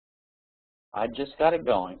I just got it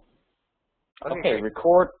going. Okay,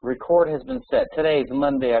 record has been set. Today is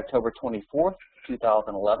Monday, October 24th,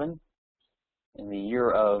 2011, in the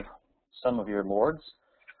year of some of your lords.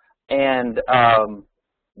 And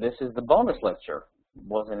this is the bonus lecture.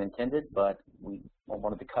 Wasn't intended, but we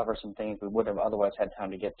wanted to cover some things we wouldn't have otherwise had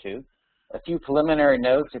time to get to. A few preliminary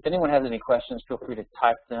notes. If anyone has any questions, feel free to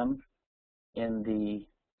type them in the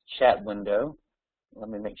chat window. Let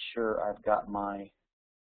me make sure I've got my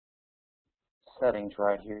settings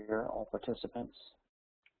right here, all participants.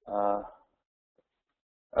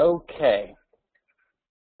 Okay.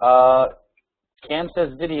 Cam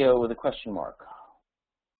says video with a question mark.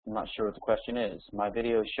 I'm not sure what the question is. My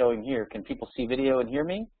video is showing here. Can people see video and hear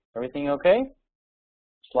me? Everything okay?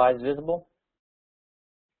 Slides visible?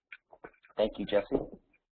 Thank you, Jesse.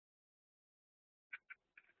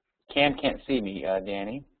 Cam can't see me,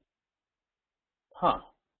 Danny. Huh.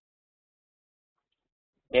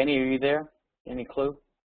 Danny, are you there? Any clue?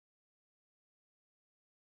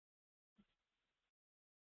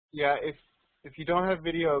 Yeah, if you don't have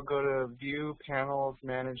video, go to View, Panels,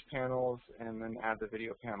 Manage Panels, and then add the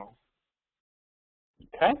video panel.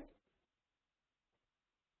 Okay.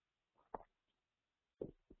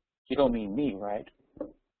 You don't mean me, right?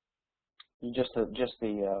 You just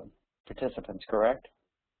the participants, correct?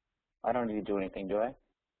 I don't need to do anything, do I?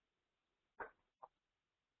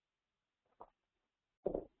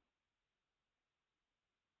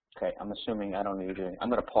 Okay, I'm assuming I don't need to do anything. I'm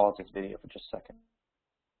going to pause this video for just a second.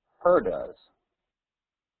 Her does.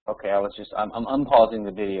 Okay, I'm unpausing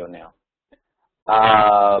the video now.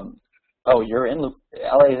 Oh, you're in,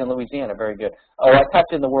 LA is in Louisiana, very good. Oh, I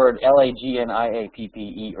typed in the word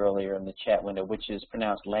LAGNIAPPE earlier in the chat window, which is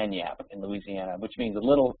pronounced lagniappe in Louisiana, which means a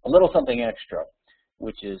little something extra,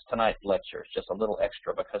 which is tonight's lecture. It's just a little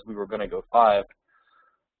extra because we were going to go 5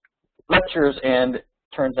 lectures, and it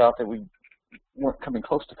turns out that we weren't coming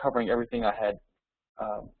close to covering everything I had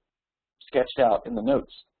sketched out in the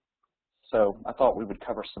notes. So I thought we would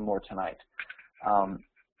cover some more tonight.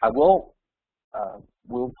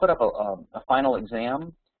 We'll put up a final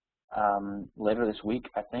exam later this week,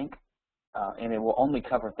 I think, and it will only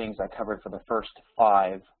cover things I covered for the first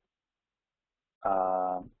 5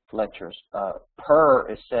 lectures. Per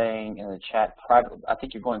is saying in the chat, private. I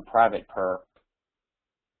think you're going private, Per.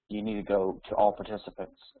 You need to go to all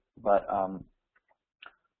participants, but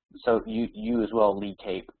so you as well, Lee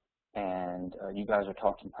Cape, and you guys are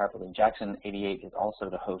talking privately. Jackson 88 is also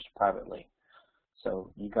the host privately,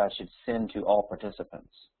 so you guys should send to all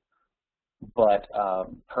participants. But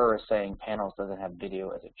Per is saying panels doesn't have video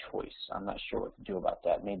as a choice. I'm not sure what to do about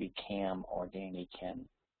that. Maybe Cam or Danny can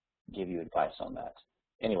give you advice on that.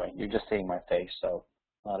 Anyway, you're just seeing my face, so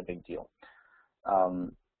not a big deal.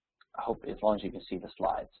 I hope as long as you can see the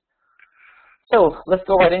slides. So let's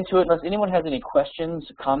go right into it. Unless anyone has any questions,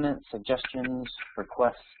 comments, suggestions,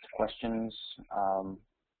 requests, questions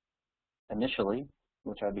initially,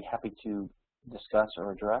 which I'd be happy to discuss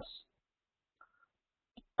or address.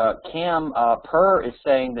 Cam, Per is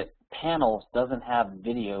saying that panels doesn't have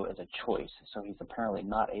video as a choice, so he's apparently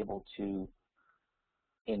not able to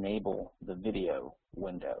enable the video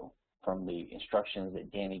window from the instructions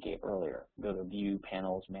that Danny gave earlier. Go to View,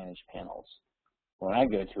 Panels, Manage Panels. When I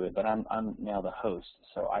go to it, but I'm now the host,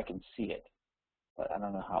 so I can see it, but I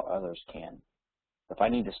don't know how others can. If I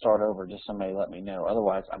need to start over, just somebody let me know.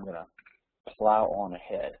 Otherwise, I'm going to plow on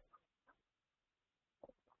ahead.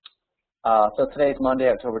 So today's Monday,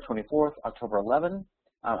 October 24th,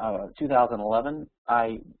 2011.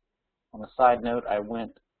 On a side note, I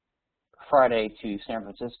went Friday to San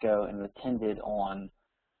Francisco and attended on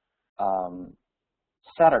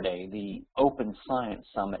Saturday the Open Science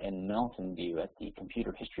Summit in Mountain View at the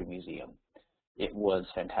Computer History Museum. It was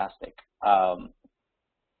fantastic.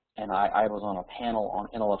 And I was on a panel on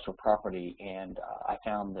intellectual property, and I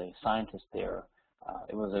found the scientists there.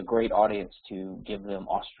 It was a great audience to give them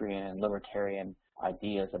Austrian and libertarian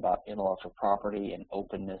ideas about intellectual property and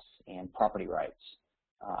openness and property rights.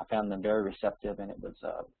 I found them very receptive, and it was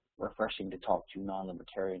refreshing to talk to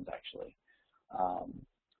non-libertarians, actually.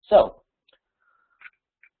 So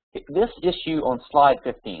this issue on slide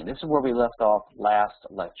 15, this is where we left off last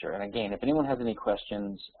lecture. And again, if anyone has any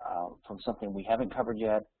questions from something we haven't covered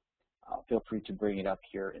yet, feel free to bring it up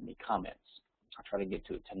here in the comments. I'll try to get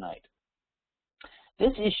to it tonight.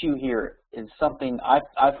 This issue here is something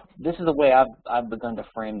this is the way I've begun to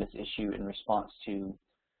frame this issue in response to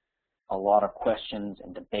a lot of questions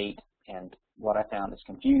and debate, and what I found is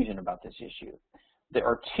confusion about this issue. There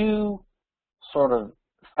are 2 sort of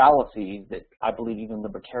fallacies that I believe even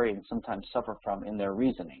libertarians sometimes suffer from in their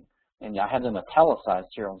reasoning, and I have them italicized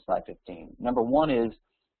here on slide 15. Number 1 is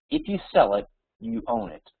if you sell it, you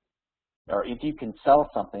own it. Or if you can sell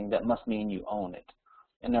something, that must mean you own it.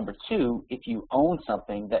 And number two, if you own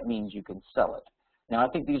something, that means you can sell it. Now, I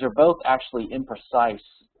think these are both actually imprecise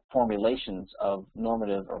formulations of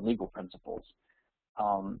normative or legal principles.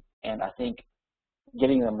 And I think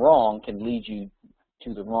getting them wrong can lead you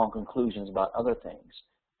to the wrong conclusions about other things.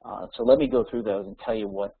 So let me go through those and tell you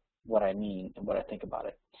what I mean and what I think about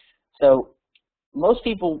it. So most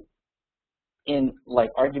people in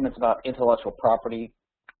like arguments about intellectual property,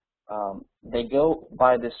 they go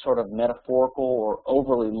by this sort of metaphorical or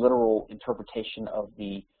overly literal interpretation of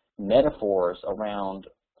the metaphors around,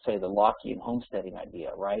 say, the Lockean homesteading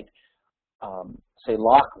idea, right? Say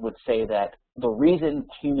Locke would say that the reason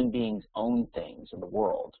human beings own things in the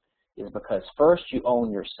world is because first you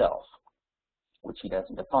own yourself, which he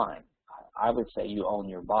doesn't define. I would say you own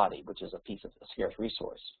your body, which is a piece of a scarce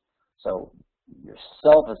resource. So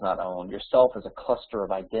yourself is not owned. Yourself is a cluster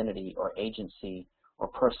of identity or agency or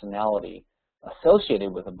personality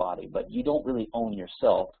associated with a body, but you don't really own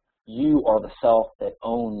yourself. You are the self that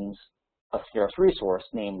owns a scarce resource,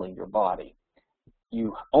 namely your body.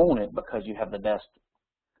 You own it because you have the best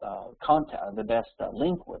contact, the best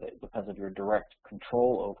link with it because of your direct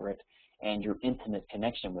control over it and your intimate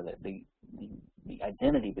connection with it, the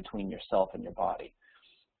identity between yourself and your body.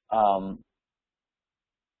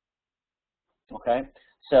 Okay,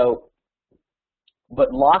 so,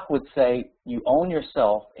 but Locke would say you own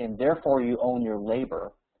yourself and therefore you own your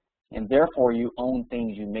labor and therefore you own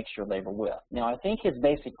things you mix your labor with. Now, I think his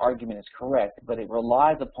basic argument is correct, but it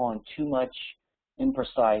relies upon too much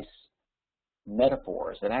imprecise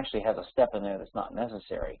metaphors. It actually has a step in there that's not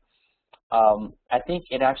necessary. I think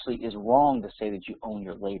it actually is wrong to say that you own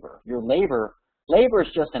your labor. Your labor is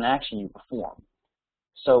just an action you perform.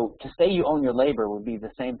 So to say you own your labor would be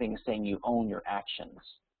the same thing as saying you own your actions.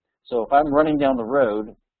 So if I'm running down the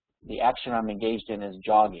road, the action I'm engaged in is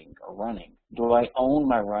jogging or running. Do I own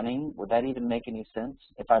my running? Would that even make any sense?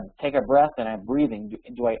 If I take a breath and I'm breathing,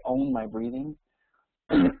 do I own my breathing?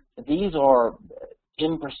 These are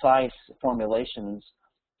imprecise formulations,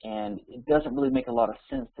 and it doesn't really make a lot of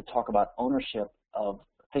sense to talk about ownership of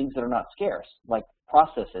things that are not scarce, like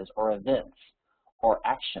processes or events or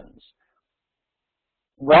actions.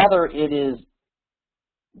 Rather, it is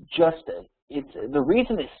just, the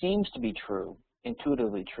reason it seems to be true,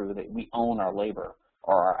 intuitively true, that we own our labor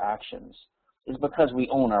or our actions is because we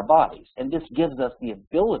own our bodies. And this gives us the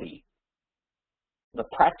ability, the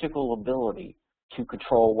practical ability to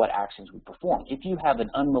control what actions we perform. If you have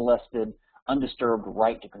an unmolested, undisturbed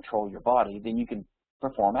right to control your body, then you can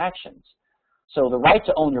perform actions. So the right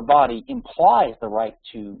to own your body implies the right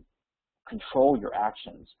to control your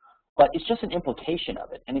actions, but it's just an implication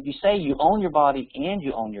of it. And if you say you own your body and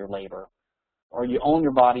you own your labor, or you own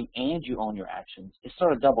your body and you own your actions, it's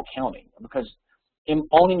sort of double counting, because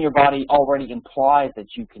owning your body already implies that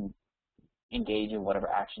you can engage in whatever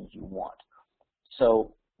actions you want.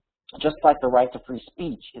 So just like the right to free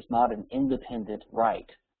speech is not an independent right.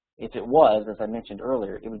 If it was, as I mentioned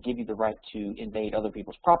earlier, it would give you the right to invade other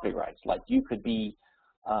people's property rights. Like you could be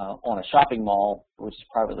on a shopping mall, which is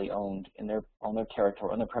privately owned on their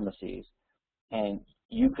territory, on their premises, and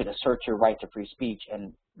you could assert your right to free speech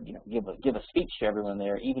and give a speech to everyone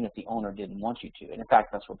there, even if the owner didn't want you to. And in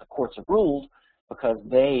fact, that's what the courts have ruled, because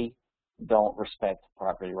they don't respect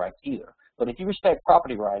property rights either. But if you respect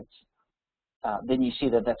property rights, then you see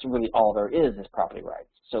that that's really all there is property rights.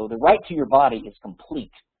 So the right to your body is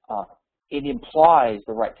complete. It implies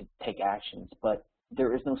the right to take actions, but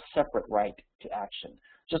there is no separate right to action,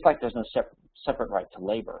 just like there's no separate right to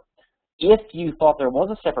labor. If you thought there was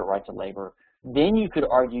a separate right to labor, then you could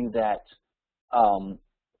argue that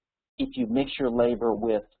if you mix your labor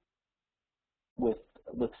with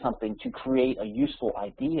something to create a useful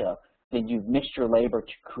idea, then you've mixed your labor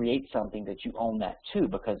to create something that you own that too,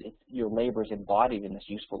 because your labor is embodied in this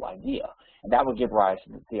useful idea. And that would give rise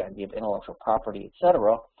to the idea of intellectual property,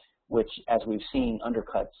 etc., which, as we've seen,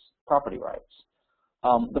 undercuts property rights.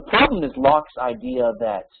 The problem is Locke's idea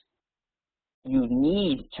that you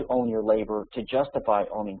need to own your labor to justify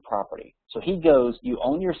owning property. So he goes, you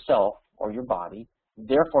own yourself or your body,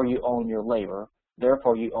 therefore you own your labor,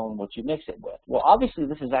 therefore you own what you mix it with. Well, obviously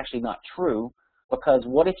this is actually not true, because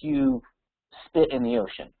what if you spit in the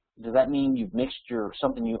ocean? Does that mean you've mixed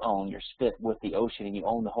something you own, your spit, with the ocean and you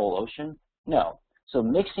own the whole ocean? No. So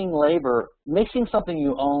mixing something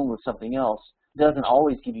you own with something else doesn't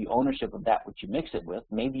always give you ownership of that which you mix it with.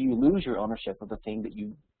 Maybe you lose your ownership of the thing that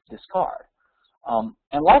you discard.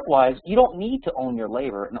 And likewise, you don't need to own your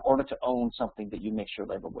labor in order to own something that you mix your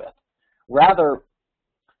labor with. Rather,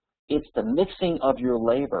 it's the mixing of your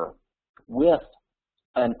labor with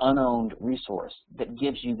an unowned resource that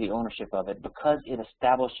gives you the ownership of it because it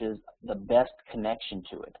establishes the best connection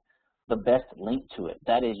to it, the best link to it.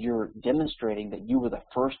 That is, you're demonstrating that you were the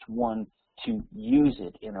first one to use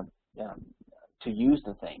it to use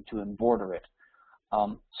the thing, to embroider it.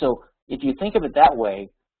 So if you think of it that way,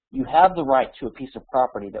 you have the right to a piece of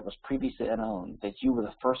property that was previously unowned, that you were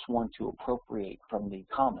the first one to appropriate from the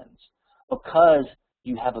commons because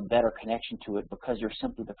you have a better connection to it, because you're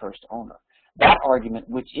simply the first owner. That argument,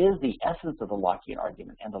 which is the essence of the Lockean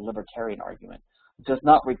argument and the Libertarian argument, does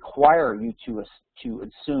not require you to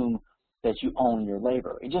assume that you own your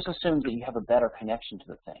labor. It just assumes that you have a better connection to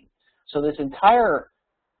the thing. So this entire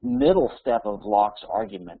middle step of Locke's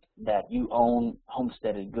argument that you own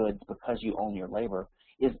homesteaded goods because you own your labor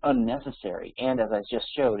is unnecessary, and as I just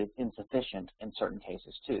showed, it's insufficient in certain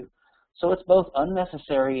cases too. So it's both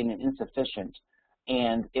unnecessary and insufficient,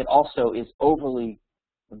 and it also is overly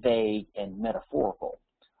vague and metaphorical,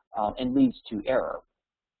 and leads to error.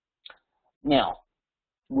 Now,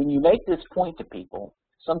 when you make this point to people,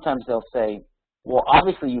 sometimes they'll say, well,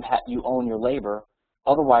 obviously you own your labor,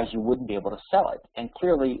 otherwise you wouldn't be able to sell it. And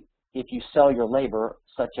clearly, if you sell your labor,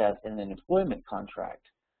 such as in an employment contract,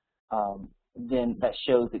 then that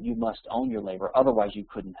shows that you must own your labor, otherwise you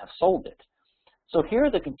couldn't have sold it. So here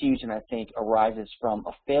the confusion, I think, arises from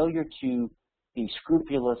a failure to be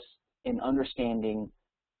scrupulous in understanding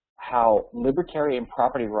how libertarian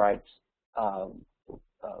property rights come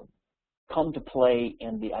to play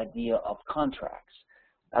in the idea of contracts.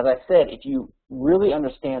 As I said, if you really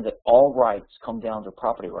understand that all rights come down to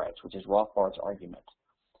property rights, which is Rothbard's argument,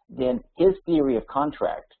 then his theory of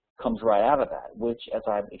contract comes right out of that, which, as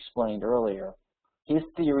I've explained earlier, his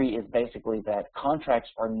theory is basically that contracts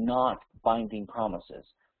are not binding promises.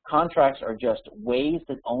 Contracts are just ways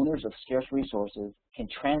that owners of scarce resources can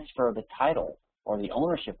transfer the title or the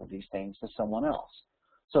ownership of these things to someone else.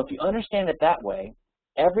 So if you understand it that way,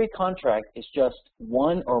 every contract is just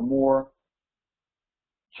one or more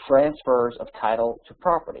transfers of title to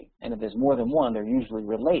property. And if there's more than one, they're usually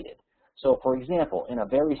related. So for example, in a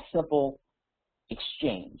very simple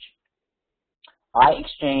exchange, I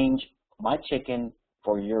exchange my chicken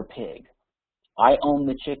for your pig. I own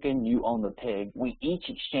the chicken, you own the pig. We each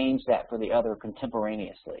exchange that for the other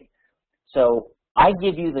contemporaneously. So I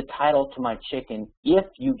give you the title to my chicken if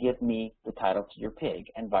you give me the title to your pig,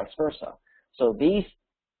 and vice versa. So these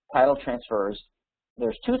title transfers,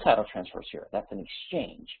 there's two title transfers here. That's an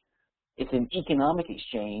exchange. It's an economic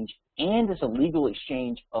exchange, and it's a legal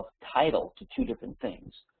exchange of title to two different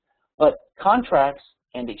things. But contracts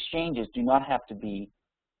and exchanges do not have to be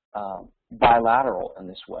bilateral in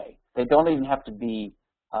this way. They don't even have to be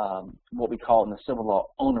what we call in the civil law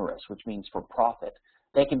onerous, which means for profit.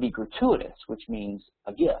 They can be gratuitous, which means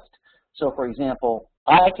a gift. So for example,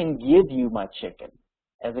 I can give you my chicken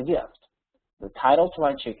as a gift. The title to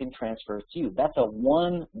my chicken transfers to you. That's a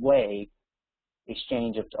one-way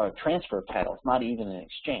exchange of transfer of title. It's not even an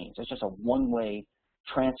exchange. It's just a one-way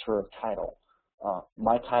transfer of title.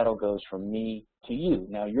 My title goes from me to you.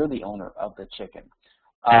 Now you're the owner of the chicken.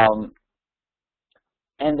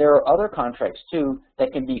 And there are other contracts too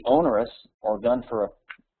that can be onerous or done for a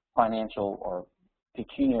financial or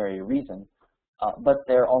pecuniary reason, but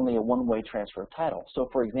they're only a one-way transfer of title. So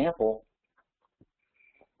for example,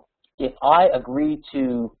 if I agree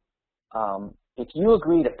to, if you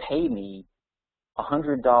agree to pay me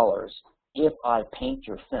 $100 if I paint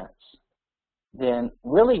your fence, then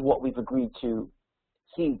really what we've agreed to,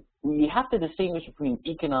 see, you have to distinguish between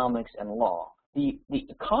economics and law. The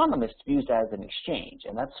economist views that as an exchange,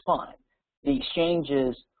 and that's fine. The exchange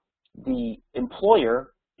is the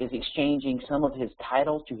employer is exchanging some of his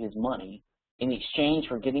title to his money in exchange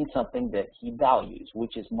for getting something that he values,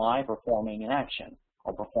 which is my performing an action,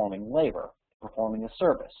 or performing labor, performing a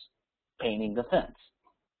service, painting the fence.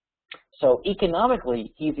 So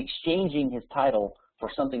economically, he's exchanging his title for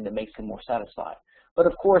something that makes him more satisfied. But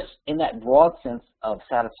of course, in that broad sense of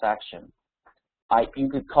satisfaction, you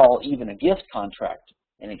could call even a gift contract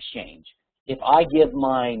an exchange. If I give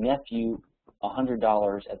my nephew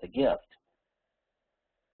 $100 as a gift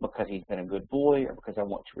because he's been a good boy, or because I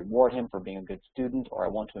want to reward him for being a good student, or I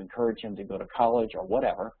want to encourage him to go to college or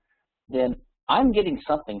whatever, then I'm getting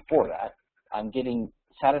something for that. I'm getting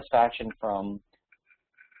satisfaction from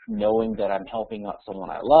knowing that I'm helping out someone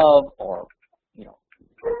I love, or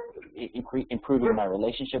improving my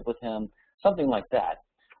relationship with him, something like that.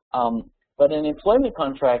 But an employment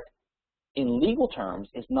contract, in legal terms,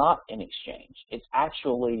 is not an exchange. It's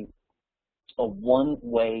actually a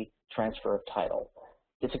one-way transfer of title.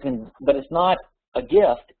 But it's not a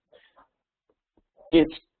gift.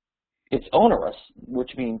 It's it's onerous,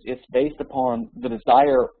 which means it's based upon the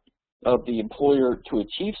desire of the employer to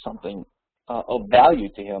achieve something of value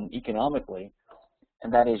to him economically,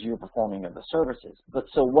 and that is your performing of the services. But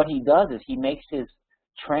so what he does is he makes his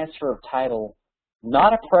transfer of title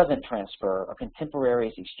not a present transfer, a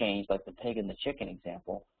contemporaneous exchange like the pig and the chicken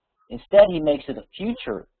example. Instead, he makes it a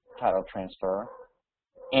future title transfer,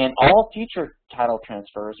 and all future title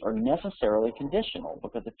transfers are necessarily conditional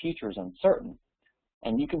because the future is uncertain,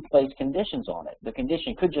 and you can place conditions on it. The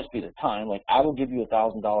condition could just be the time, like I will give you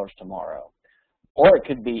 $1,000 tomorrow, or it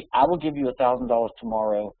could be I will give you $1,000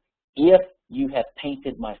 tomorrow if you have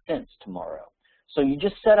painted my fence tomorrow. So you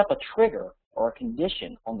just set up a trigger or a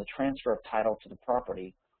condition on the transfer of title to the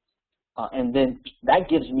property, and then that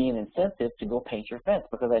gives me an incentive to go paint your fence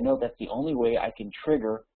because I know that's the only way I can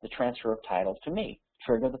trigger the transfer of title to me,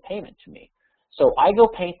 trigger the payment to me. So I go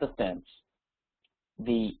paint the fence,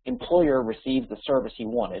 the employer receives the service he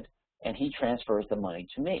wanted, and he transfers the money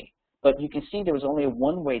to me. But you can see there was only a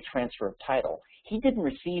one-way transfer of title. He didn't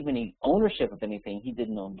receive any ownership of anything he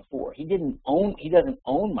didn't own before. He doesn't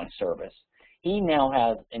own my service. He now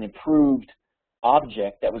has an improved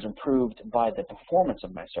object that was improved by the performance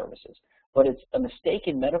of my services. But it's a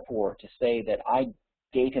mistaken metaphor to say that I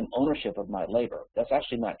gave him ownership of my labor. That's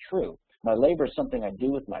actually not true. My labor is something I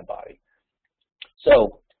do with my body.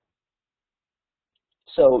 So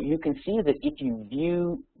you can see that if you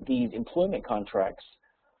view these employment contracts,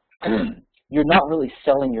 you're not really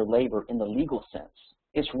selling your labor in the legal sense.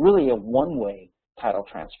 It's really a one-way title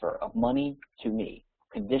transfer of money to me,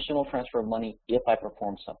 conditional transfer of money if I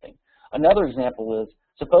perform something. Another example is,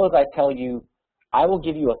 suppose I tell you, I will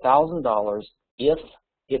give you $1,000 if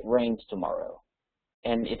it rains tomorrow.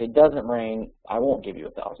 And if it doesn't rain, I won't give you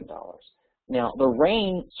 $1,000. Now, the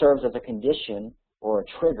rain serves as a condition or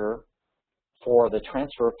a trigger for the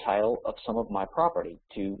transfer of title of some of my property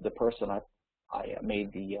to the person I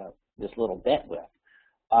made this little bet with.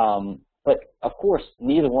 But of course,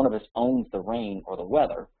 neither one of us owns the rain or the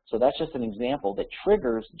weather. So that's just an example that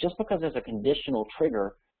triggers, just because there's a conditional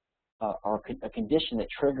trigger or a condition that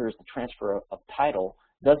triggers the transfer of title,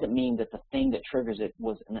 doesn't mean that the thing that triggers it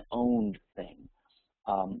was an owned thing.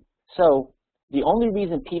 So the only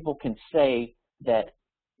reason people can say that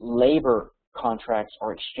labor contracts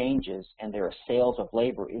are exchanges and they're sales of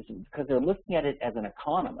labor is because they're looking at it as an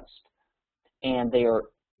economist, and they are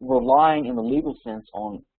relying in the legal sense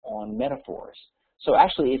on metaphors. So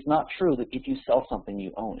actually, it's not true that if you sell something,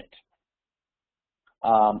 you own it.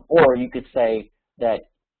 Or you could say that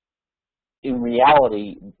in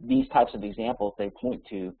reality, these types of examples they point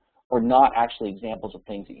to are not actually examples of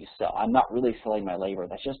things that you sell. I'm not really selling my labor.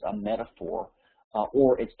 That's just a metaphor.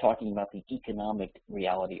 Or it's talking about the economic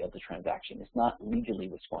reality of the transaction. It's not legally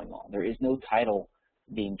what's going on. There is no title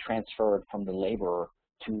being transferred from the laborer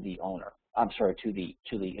to the owner. I'm sorry, to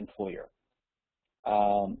the employer.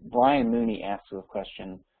 Brian Mooney asks a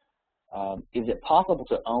question, is it possible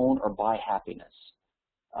to own or buy happiness?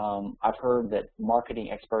 I've heard that marketing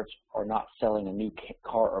experts are not selling a new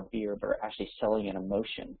car or beer, but are actually selling an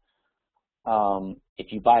emotion.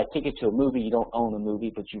 If you buy a ticket to a movie, you don't own the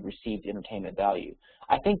movie, but you've received entertainment value.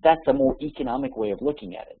 I think that's a more economic way of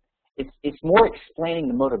looking at it. It's more explaining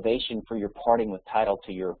the motivation for your parting with title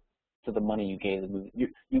to the money you gave the movie.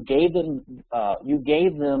 You gave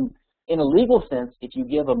them in a legal sense. If you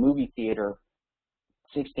give a movie theater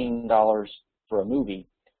 $16 for a movie,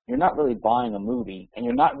 you're not really buying a movie, and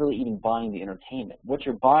you're not really even buying the entertainment. What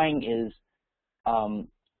you're buying is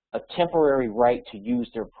a temporary right to use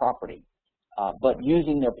their property, but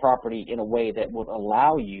using their property in a way that would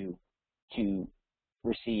allow you to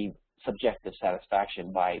receive subjective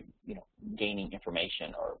satisfaction by, gaining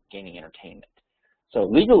information or gaining entertainment. So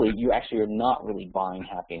legally, you actually are not really buying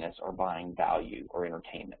happiness or buying value or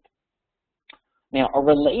entertainment. Now, a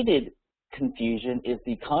related confusion is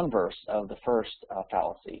the converse of the first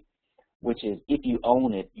fallacy, which is if you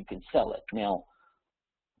own it, you can sell it. Now,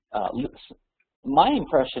 my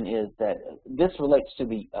impression is that this relates to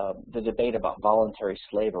the debate about voluntary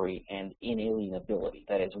slavery and inalienability.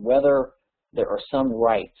 That is, whether there are some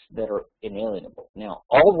rights that are inalienable. Now,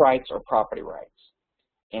 all rights are property rights,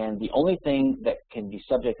 and the only thing that can be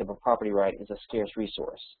subject of a property right is a scarce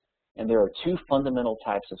resource. And there are two fundamental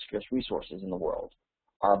types of scarce resources in the world: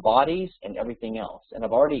 our bodies and everything else. And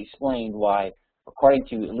I've already explained why, according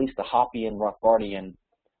to at least the Hoppian, Rothbardian,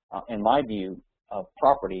 in my view of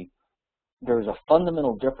property, there's a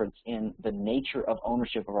fundamental difference in the nature of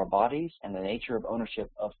ownership of our bodies and the nature of ownership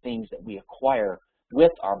of things that we acquire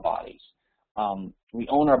with our bodies. We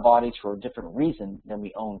own our bodies for a different reason than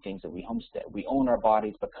we own things that we homestead. We own our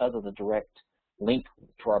bodies because of the direct link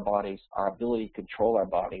to our bodies, our ability to control our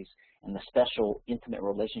bodies, and the special, intimate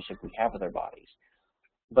relationship we have with our bodies.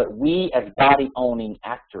 But we, as body-owning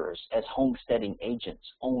actors, as homesteading agents,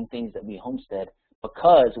 own things that we homestead,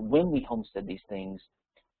 because when we homestead these things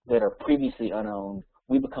that are previously unowned,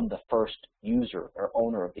 we become the first user or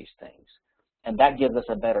owner of these things. And that gives us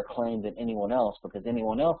a better claim than anyone else, because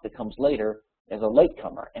anyone else that comes later is a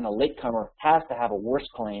latecomer, and a latecomer has to have a worse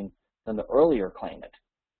claim than the earlier claimant.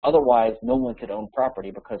 Otherwise, no one could own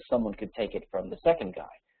property because someone could take it from the second guy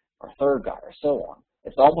or third guy or so on.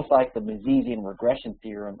 It's almost like the Misesian regression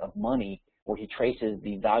theorem of money, where he traces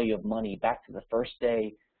the value of money back to the first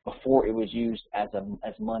day before it was used as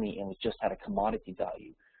money and was just had a commodity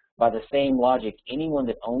value. By the same logic, anyone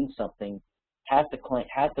that owns something has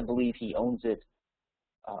to believe he owns it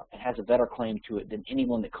and has a better claim to it than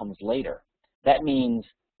anyone that comes later. That means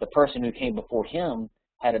the person who came before him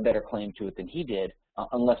had a better claim to it than he did,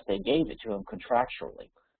 unless they gave it to him contractually.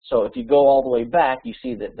 So if you go all the way back, you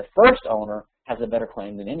see that the first owner has a better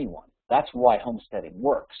claim than anyone. That's why homesteading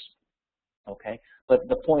works. Okay, but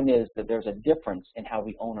the point is that there's a difference in how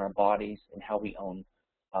we own our bodies and how we own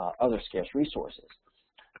other scarce resources.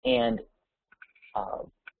 And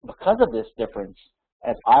because of this difference,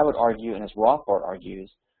 as I would argue and as Rothbard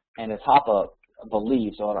argues, and as Hoppe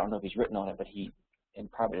believes, so I don't know if he's written on it, but he, in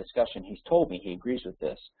private discussion, he's told me he agrees with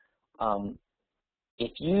this.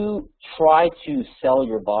 If you try to sell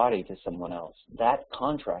your body to someone else, that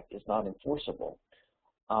contract is not enforceable.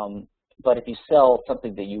 But if you sell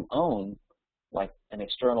something that you own, like an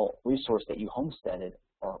external resource that you homesteaded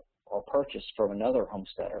or purchased from another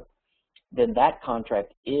homesteader, then that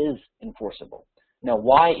contract is enforceable. Now,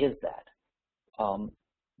 why is that?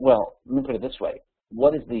 Well, let me put it this way.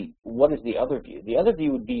 What is the other view? The other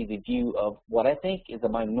view would be the view of what I think is a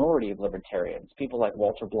minority of libertarians, people like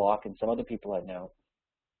Walter Block and some other people I know,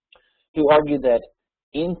 who argue that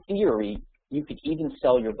in theory you could even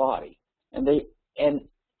sell your body. And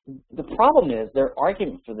the problem is, their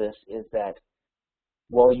argument for this is that,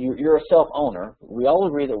 well, you're a self-owner. We all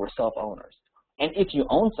agree that we're self-owners. And if you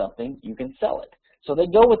own something, you can sell it. So they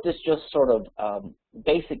go with this just sort of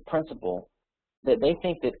basic principle that they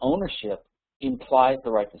think that ownership implies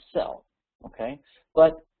the right to sell, okay?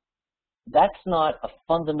 But that's not a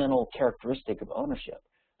fundamental characteristic of ownership.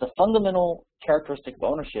 The fundamental characteristic of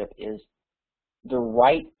ownership is the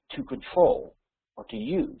right to control or to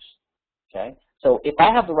use, okay? So if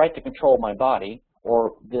I have the right to control my body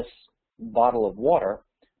or this bottle of water,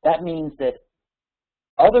 that means that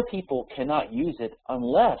other people cannot use it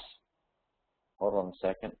unless, hold on a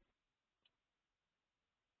second,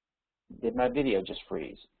 did my video just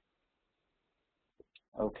freeze?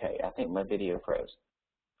 Okay, I think my video froze.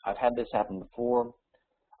 I've had this happen before.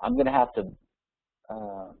 I'm going to have to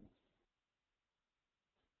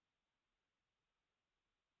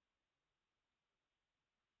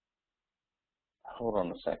hold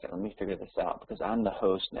on a second. Let me figure this out because I'm the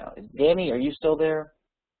host now. Danny, are you still there?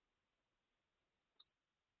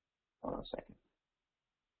 Hold on a second.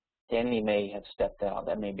 Danny may have stepped out.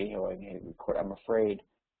 That may be how I may record. I'm afraid.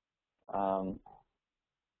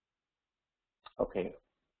 Okay.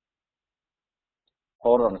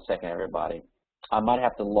 Hold on a second, everybody. I might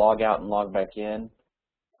have to log out and log back in.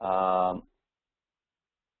 I'm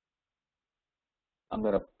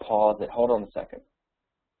going to pause it. Hold on a second.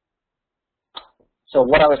 So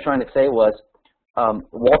what I was trying to say was,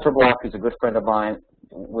 Walter Block, who's a good friend of mine,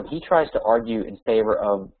 when he tries to argue in favor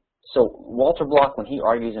of, so Walter Block, when he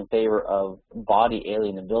argues in favor of body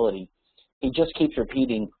alienability, he just keeps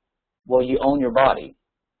repeating, well, you own your body,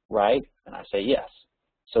 right? And I say yes.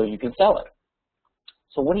 So you can sell it.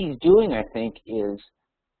 So what he's doing, I think, is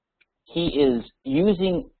he is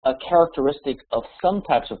using a characteristic of some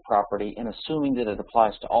types of property and assuming that it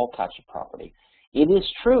applies to all types of property. It is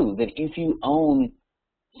true that if you own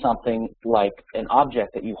something like an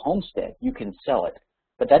object that you homestead, you can sell it.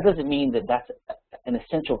 But that doesn't mean that that's an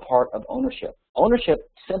essential part of ownership. Ownership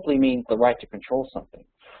simply means the right to control something.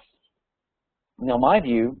 Now, my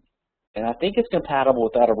view, and I think it's compatible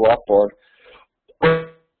with that of Rothbard,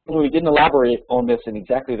 although he didn't elaborate on this in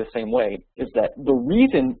exactly the same way, is that the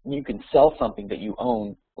reason you can sell something that you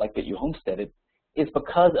own, like that you homesteaded, is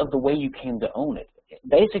because of the way you came to own it.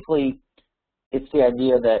 Basically, it's the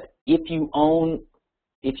idea that if you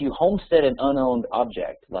homestead an unowned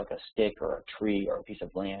object, like a stick or a tree or a piece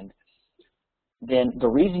of land, then the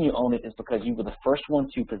reason you own it is because you were the first one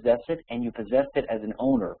to possess it, and you possessed it as an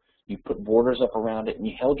owner. You put borders up around it, and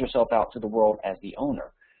you held yourself out to the world as the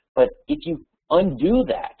owner. But if you undo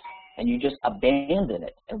that, and you just abandon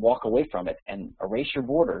it and walk away from it and erase your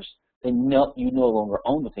borders, then you no longer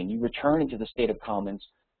own the thing. You return into the state of commons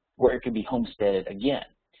where it could be homesteaded again.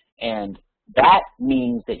 And That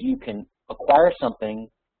means that you can acquire something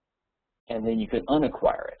and then you can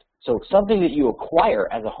unacquire it. So something that you acquire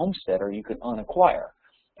as a homesteader, you can unacquire.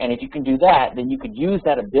 And if you can do that, then you could use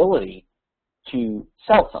that ability to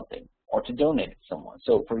sell something or to donate it to someone.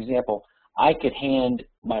 So for example, I could hand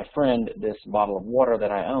my friend this bottle of water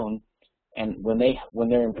that I own, and when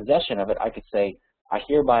they're in possession of it, I could say, I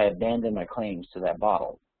hereby abandon my claims to that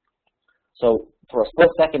bottle. So for a split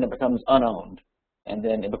second, it becomes unowned, and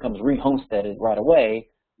then it becomes re-homesteaded right away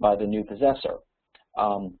by the new possessor.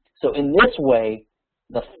 So in this way,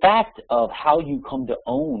 the fact of how you come to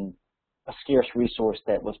own a scarce resource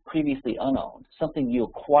that was previously unowned, something you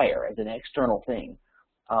acquire as an external thing,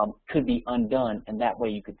 could be undone, and that way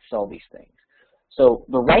you could sell these things. So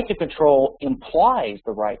the right to control implies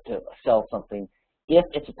the right to sell something if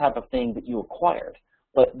it's a type of thing that you acquired.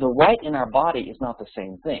 But the right in our body is not the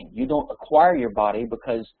same thing. You don't acquire your body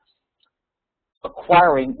because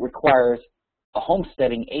acquiring requires a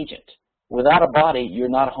homesteading agent. Without a body, you're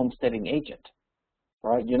not a homesteading agent,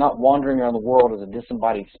 right? You're not wandering around the world as a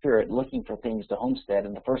disembodied spirit looking for things to homestead,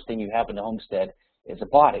 and the first thing you happen to homestead is a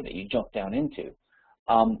body that you jump down into.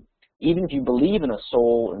 Even if you believe in a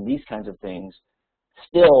soul and these kinds of things,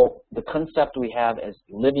 still the concept we have as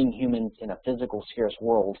living humans in a physical, scarce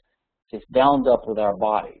world is bound up with our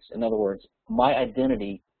bodies. In other words, my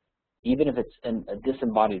identity, even if it's a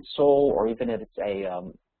disembodied soul or even if it's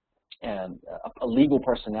a legal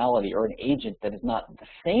personality or an agent that is not the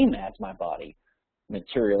same as my body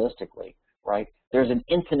materialistically, right? There's an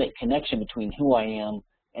intimate connection between who I am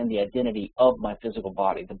and the identity of my physical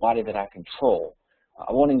body, the body that I control.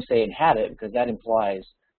 I won't even say inhabit because that implies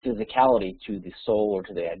physicality to the soul or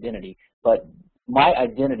to the identity, but my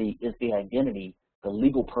identity is the identity, the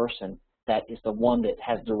legal person that is the one that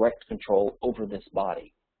has direct control over this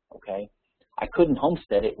body, okay? I couldn't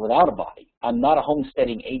homestead it without a body. I'm not a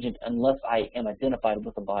homesteading agent unless I am identified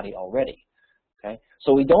with a body already, okay?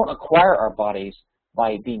 So we don't acquire our bodies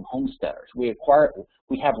by being homesteaders. We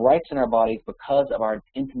have rights in our bodies because of our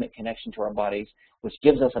intimate connection to our bodies, which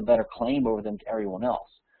gives us a better claim over them to everyone else.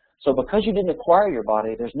 So because you didn't acquire your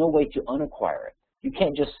body, there's no way to unacquire it. You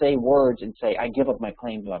can't just say words and say, I give up my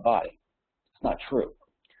claim to my body. It's not true.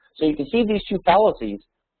 So you can see these two fallacies.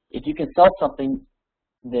 If you can sell something,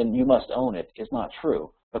 then you must own it. It's not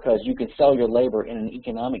true, because you can sell your labor in an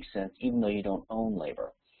economic sense even though you don't own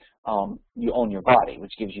labor. You own your body,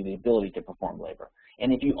 which gives you the ability to perform labor.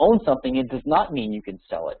 And if you own something, it does not mean you can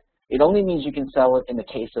sell it. It only means you can sell it in the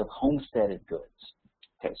case of homesteaded goods.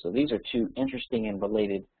 Okay, so these are two interesting and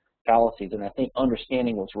related fallacies, and I think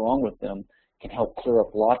understanding what's wrong with them can help clear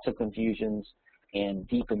up lots of confusions and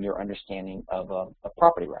deepen your understanding of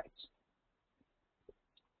property rights.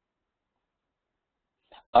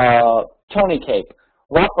 Tony Cape.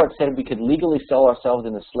 Rothbard said we could legally sell ourselves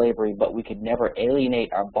into slavery, but we could never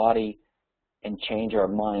alienate our body and change our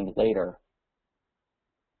mind later,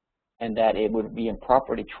 and that it would be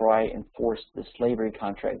improper to try and force the slavery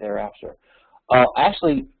contract thereafter.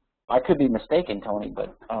 Actually, I could be mistaken, Tony,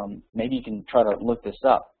 but maybe you can try to look this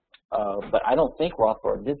up. But I don't think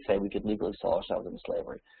Rothbard did say we could legally sell ourselves into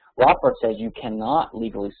slavery. Rothbard says you cannot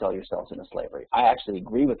legally sell yourselves into slavery. I actually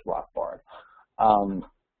agree with Rothbard.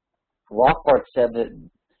 Rothbard said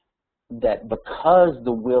that because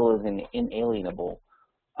the will is inalienable,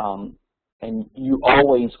 and you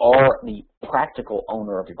always are the practical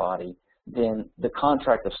owner of your body, then the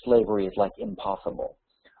contract of slavery is like impossible.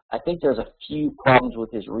 I think there's a few problems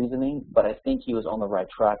with his reasoning, but I think he was on the right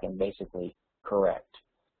track and basically correct.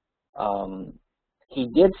 He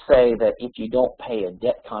did say that if you don't pay a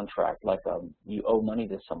debt contract, like you owe money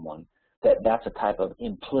to someone, that's a type of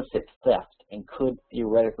implicit theft and could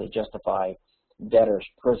theoretically justify debtor's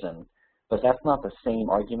prison, but that's not the same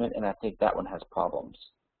argument, and I think that one has problems.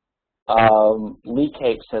 Lee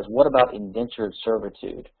Cape says, what about indentured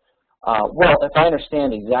servitude? Well, if I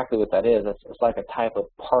understand exactly what that is, it's like a type of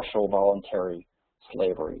partial voluntary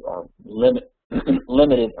slavery or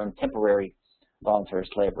limited or temporary voluntary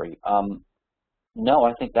slavery. No,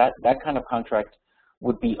 I think that kind of contract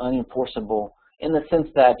would be unenforceable in the sense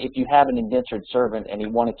that if you have an indentured servant and he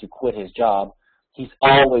wanted to quit his job, he's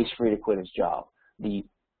always free to quit his job. I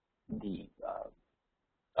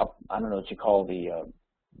don't know what you call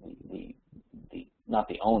not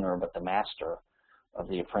the owner, but the master of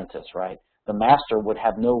the apprentice, right? The master would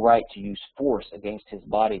have no right to use force against his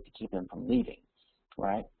body to keep him from leaving,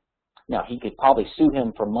 right? Now, he could probably sue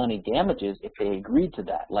him for money damages if they agreed to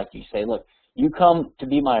that. Like you say, look, you come to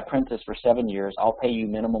be my apprentice for 7 years, I'll pay you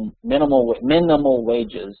minimal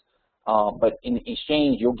wages, but in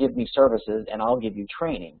exchange, you'll give me services and I'll give you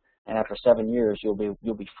training. And after 7 years, you'll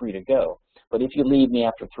be free to go. But if you leave me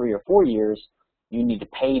after 3 or 4 years, you need to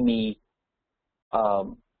pay me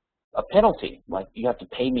a penalty. Like you have to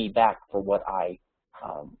pay me back for what I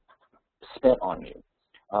spent on you.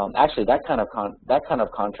 Actually, that kind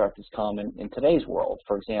of contract is common in today's world.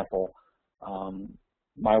 For example,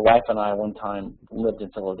 my wife and I one time lived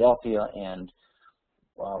in Philadelphia and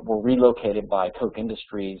were relocated by Koch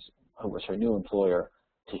Industries, who was her new employer,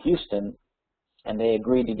 to Houston, and they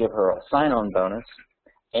agreed to give her a sign-on bonus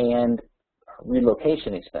and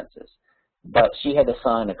relocation expenses. But she had to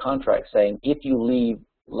sign a contract saying if you leave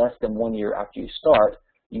less than 1 year after you start,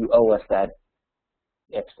 you owe us that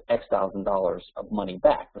X thousand dollars of money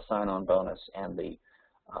back, the sign-on bonus and the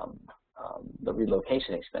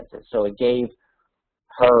relocation expenses. So it gave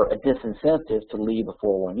her a disincentive to leave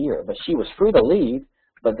before 1 year. But she was free to leave,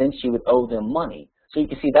 but then she would owe them money. So you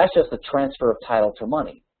can see that's just a transfer of title to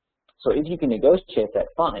money. So if you can negotiate that,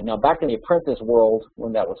 fine. Now back in the apprentice world,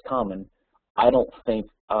 when that was common, I don't think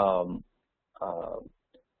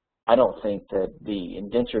that the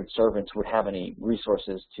indentured servants would have any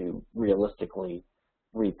resources to realistically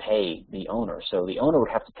repay the owner. So the owner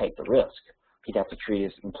would have to take the risk. He'd have to treat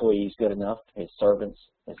his employees good enough, his servants,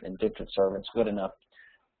 his indentured servants good enough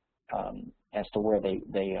as to where they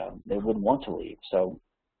wouldn't want to leave. So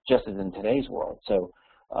just as in today's world. So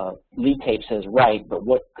Lee Tape says right, but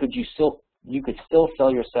what could you could still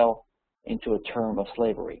sell yourself into a term of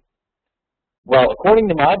slavery. Well, according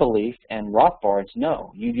to my belief and Rothbard's,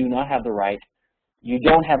 no, you do not have the right. You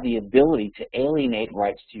don't have the ability to alienate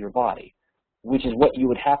rights to your body, which is what you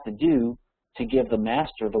would have to do to give the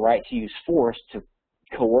master the right to use force to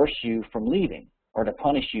coerce you from leaving or to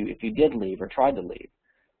punish you if you did leave or tried to leave.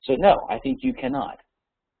 So no, I think you cannot.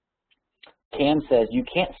 Cam says you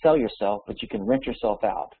can't sell yourself, but you can rent yourself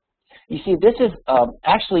out. You see, this is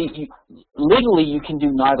actually, legally you can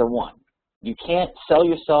do neither one. You can't sell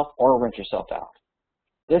yourself or rent yourself out.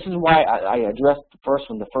 This is why I addressed the first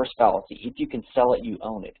one, the first fallacy. If you can sell it, you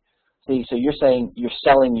own it. See, so you're saying you're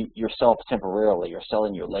selling yourself temporarily, you're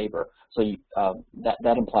selling your labor. So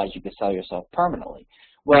that implies you can sell yourself permanently.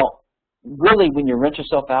 Well, really, when you rent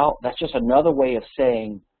yourself out, that's just another way of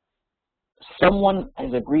saying someone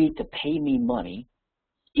has agreed to pay me money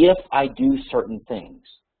if I do certain things.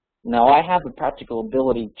 Now, I have the practical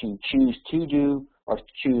ability to choose to do or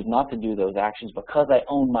choose not to do those actions because I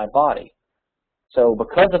own my body. So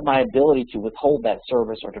because of my ability to withhold that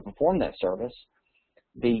service or to perform that service,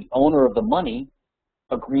 the owner of the money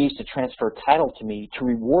agrees to transfer title to me, to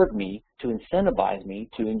reward me, to incentivize me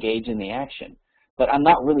to engage in the action. But I'm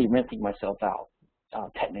not really renting myself out,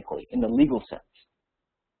 technically, in the legal sense.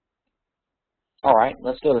 All right,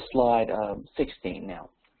 let's go to slide 16 now.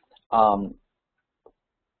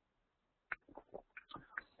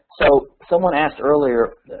 So someone asked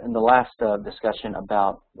earlier in the last discussion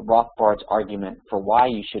about Rothbard's argument for why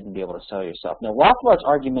you shouldn't be able to sell yourself. Now, Rothbard's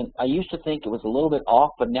argument, I used to think it was a little bit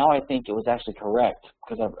off, but now I think it was actually correct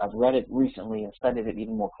because I've read it recently and studied it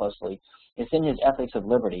even more closely. It's in his Ethics of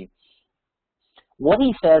Liberty. What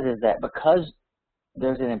he says is that because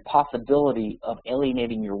there's an impossibility of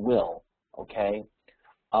alienating your will, okay,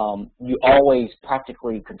 you always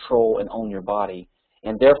practically control and own your body,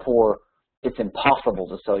 and therefore it's impossible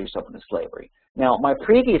to sell yourself into slavery. Now, my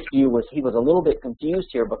previous view was he was a little bit confused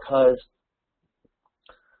here because,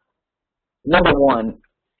 number one,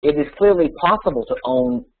 it is clearly possible to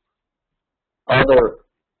own other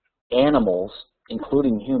animals,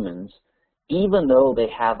 including humans, even though they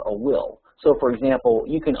have a will. So, for example,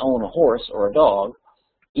 you can own a horse or a dog,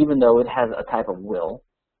 even though it has a type of will,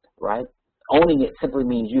 right? Owning it simply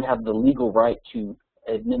means you have the legal right to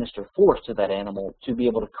administer force to that animal to be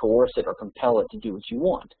able to coerce it or compel it to do what you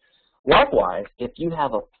want. Likewise, if you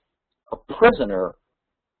have a prisoner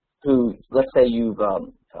who, let's say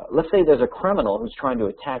there's a criminal who's trying to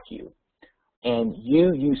attack you, and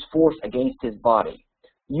you use force against his body,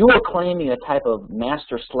 you are claiming a type of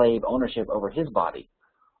master-slave ownership over his body,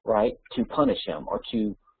 right, to punish him or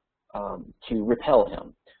to repel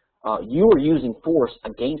him. You are using force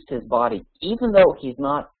against his body, even though he's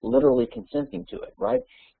not literally consenting to it, right?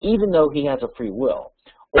 Even though he has a free will.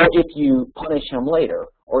 Or if you punish him later,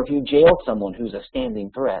 or if you jail someone who's a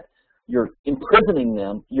standing threat, you're imprisoning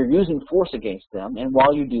them, you're using force against them, and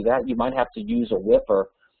while you do that, you might have to use a whip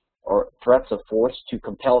or threats of force to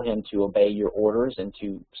compel him to obey your orders and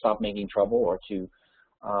to stop making trouble or to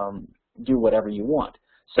do whatever you want.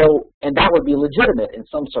 So, and that would be legitimate in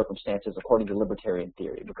some circumstances according to libertarian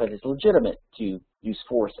theory, because it's legitimate to use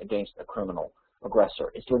force against a criminal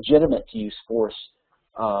aggressor. It's legitimate to use force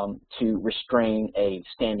to restrain a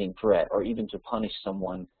standing threat or even to punish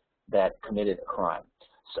someone that committed a crime.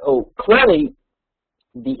 So clearly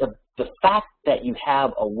the the fact that you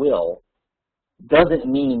have a will doesn't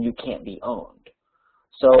mean you can't be owned.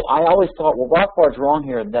 So I always thought, well, Rothbard's wrong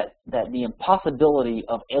here, that the impossibility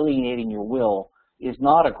of alienating your will is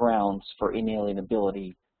not a grounds for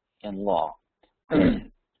inalienability in law.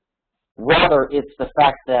 Rather, it's the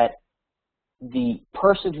fact that the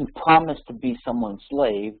person who promised to be someone's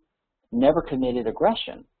slave never committed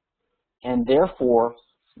aggression, and therefore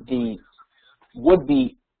the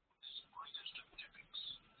would-be...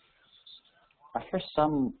 I hear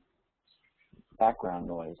some background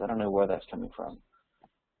noise. I don't know where that's coming from.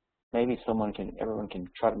 Maybe everyone can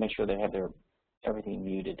try to make sure they have everything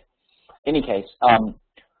muted. In any case,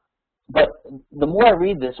 but the more I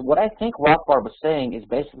read this, what I think Rothbard was saying is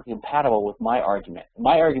basically compatible with my argument.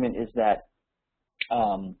 My argument is that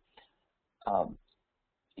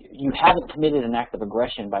you haven't committed an act of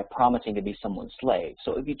aggression by promising to be someone's slave.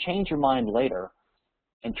 So if you change your mind later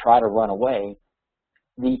and try to run away,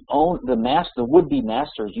 the would-be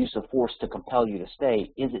master's use of force to compel you to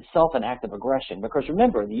stay is itself an act of aggression. Because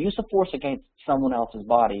remember, the use of force against someone else's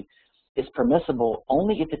body is permissible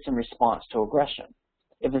only if it's in response to aggression.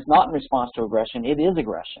 If it's not in response to aggression, it is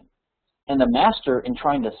aggression. And the master, in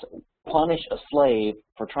trying to punish a slave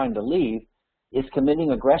for trying to leave, is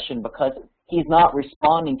committing aggression because he's not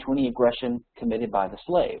responding to any aggression committed by the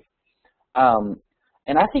slave. And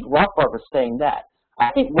I think Rothbard was saying that.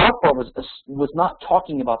 I think Rothbard was not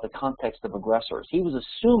talking about the context of aggressors. He was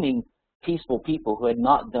assuming peaceful people who had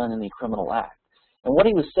not done any criminal act. And what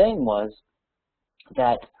he was saying was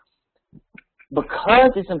that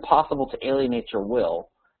because it's impossible to alienate your will,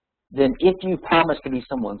 then if you promise to be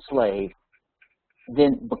someone's slave,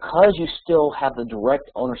 then because you still have the direct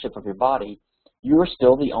ownership of your body, you're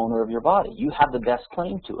still the owner of your body. You have the best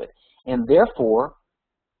claim to it. And therefore,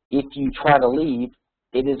 if you try to leave,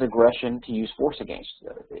 it is aggression to use force against you.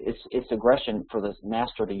 It's aggression for the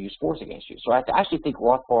master to use force against you. So I actually think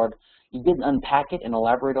Rothbard, he didn't unpack it and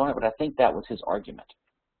elaborate on it, but I think that was his argument.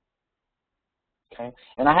 Okay,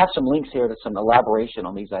 and I have some links here to some elaboration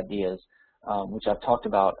on these ideas, which I've talked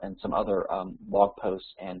about in some other blog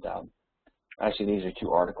posts, and actually these are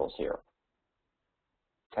 2 articles here.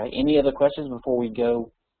 Okay, any other questions before we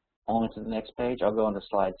go on to the next page? I'll go on to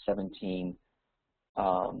slide 17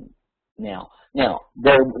 now. Now,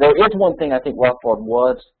 there is one thing I think Rothbard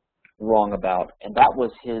was wrong about, and that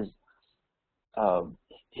was his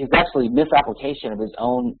actually misapplication of his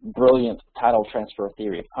own brilliant title transfer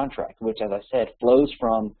theory of contract, which, as I said, flows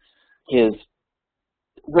from his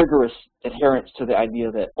rigorous adherence to the idea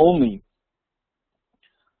that only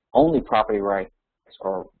property rights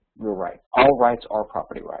are real rights. All rights are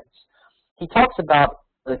property rights. He talks about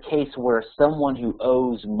the case where someone who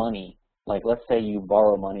owes money, like let's say you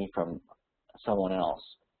borrow money from someone else.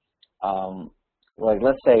 Like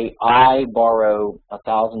let's say I borrow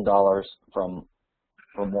 $1,000 from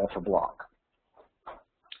Walter Block,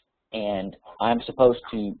 and I'm supposed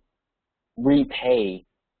to repay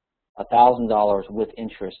 $1,000 with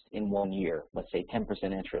interest in 1 year, let's say 10%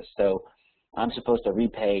 interest. So I'm supposed to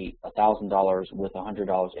repay $1,000 with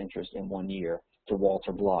 $100 interest in 1 year to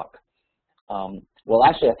Walter Block. Well,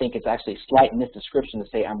 actually, I think it's actually a slight misdescription to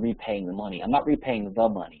say I'm repaying the money. I'm not repaying the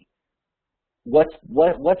money.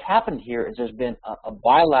 What's happened here is there's been a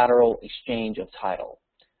bilateral exchange of title.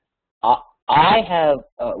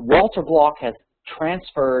 Walter Block has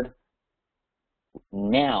transferred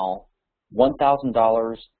now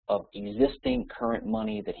 $1,000 of existing current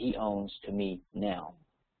money that he owns to me now.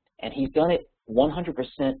 And he's done it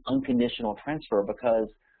 100% unconditional transfer because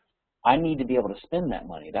I need to be able to spend that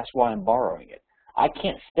money. That's why I'm borrowing it. I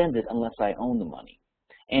can't spend it unless I own the money.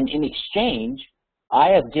 And in exchange, I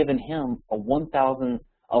have given him a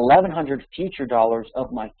 $1,100 future dollars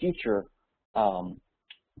of my future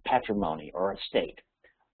patrimony or estate.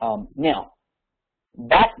 Now,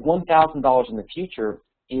 that $1,000 in the future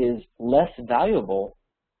is less valuable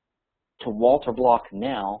to Walter Block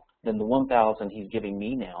now than the $1,000 he's giving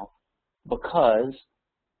me now, because,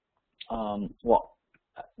 well,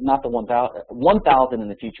 not the $1,000 in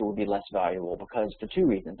the future will be less valuable because for 2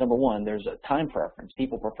 reasons. Number one, there's a time preference.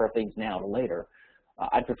 People prefer things now to later.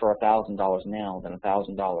 I'd prefer $1,000 now than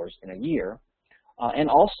 $1,000 in a year. And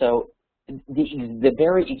also, the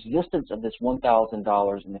very existence of this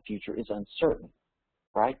 $1,000 in the future is uncertain,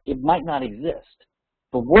 right? It might not exist.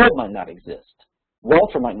 The world might not exist.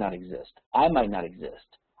 Walter might not exist. I might not exist.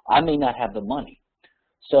 I may not have the money.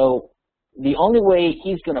 So the only way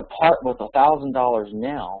he's going to part with $1,000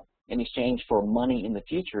 now in exchange for money in the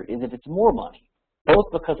future is if it's more money,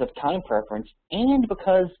 both because of time preference and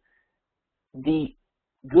because the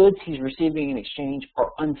goods he's receiving in exchange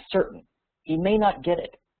are uncertain. He may not get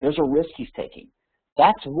it. There's a risk he's taking.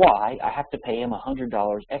 That's why I have to pay him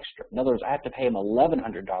 $100 extra. In other words, I have to pay him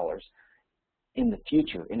 $1,100 in the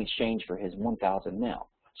future in exchange for his $1,000 now.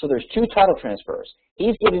 So there's two title transfers.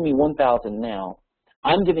 He's giving me $1,000 now.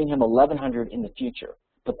 I'm giving him $1,100 in the future.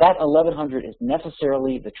 But that $1,100 is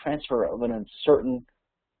necessarily the transfer of an uncertain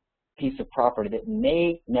piece of property that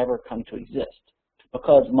may never come to exist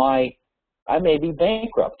because I may be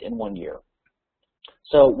bankrupt in 1 year.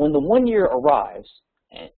 So when the 1 year arrives,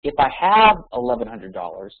 if I have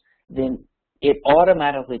 $1,100, then it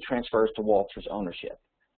automatically transfers to Walter's ownership.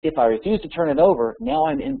 If I refuse to turn it over, now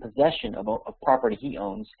I'm in possession of a property he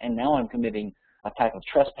owns, and now I'm committing a type of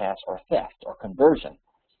trespass or theft or conversion.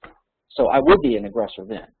 So I would be an aggressor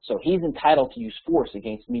then. So he's entitled to use force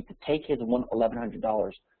against me to take his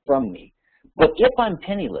 $1,100 from me. But if I'm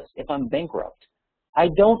penniless, if I'm bankrupt, I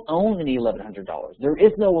don't own any $1,100. There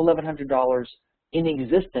is no $1,100 in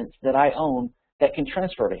existence that I own that can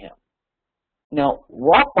transfer to him. Now,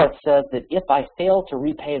 Rothbard says that if I fail to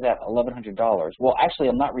repay that $1,100, well, actually,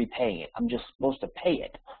 I'm not repaying it. I'm just supposed to pay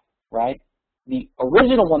it, right? The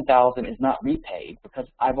original $1,000 is not repaid because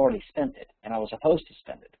I've already spent it, and I was supposed to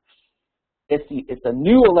spend it. It's the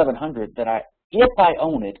new $1,100 that if I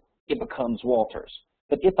own it, it becomes Walter's.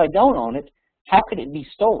 But if I don't own it, how could it be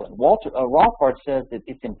stolen? Rothbard says that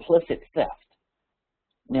it's implicit theft.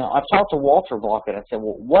 Now, I've talked to Walter Block and I said,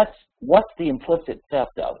 well, what's the implicit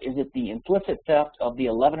theft of? Is it the implicit theft of the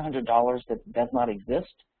 $1,100 that does not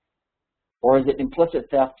exist? Or is it implicit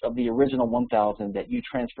theft of the original $1,000 that you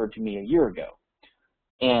transferred to me a year ago?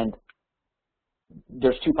 And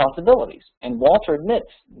there's two possibilities. And Walter admits,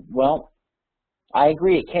 well, I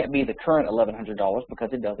agree it can't be the current $1,100 because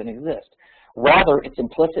it doesn't exist. Rather, it's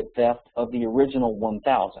implicit theft of the original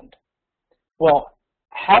 $1,000. Well,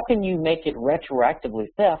 how can you make it retroactively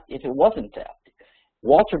theft if it wasn't theft?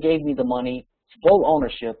 Walter gave me the money, full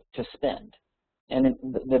ownership to spend. And in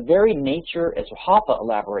the very nature, as Hoppe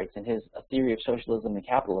elaborates in his theory of socialism and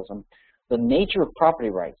capitalism, the nature of property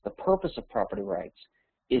rights, the purpose of property rights,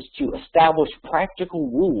 is to establish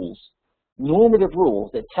practical rules, normative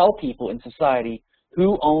rules that tell people in society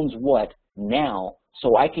who owns what now,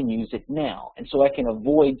 so I can use it now, and so I can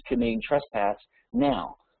avoid committing trespass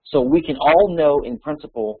now. So we can all know in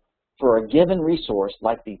principle for a given resource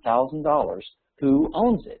like the $1,000 who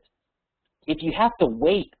owns it. If you have to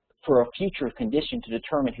wait for a future condition to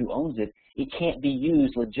determine who owns it, it can't be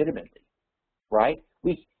used legitimately, right?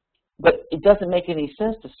 But it doesn't make any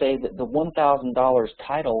sense to say that the $1,000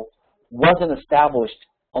 title wasn't established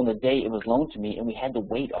on the day it was loaned to me and we had to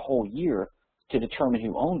wait a whole year to determine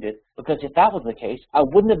who owned it, because if that was the case, I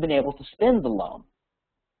wouldn't have been able to spend the loan,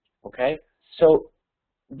 okay? So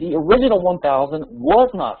the original $1,000 was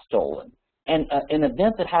not stolen, and an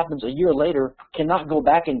event that happens a year later cannot go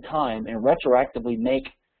back in time and retroactively make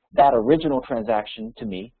that original transaction to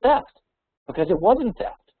me theft, because it wasn't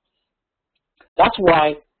theft. That's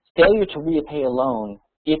why failure to repay a loan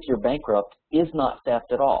if you're bankrupt is not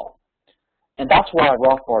theft at all. And that's why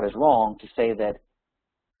Rothbard is wrong to say that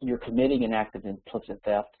you're committing an act of implicit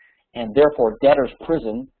theft, and therefore debtor's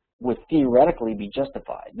prison would theoretically be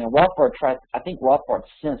justified. Now, I think Rothbard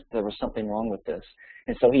sensed there was something wrong with this.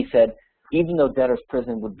 And so he said, even though debtor's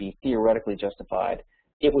prison would be theoretically justified,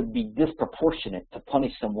 it would be disproportionate to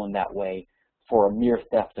punish someone that way for a mere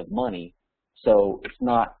theft of money. So it's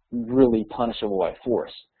not really punishable by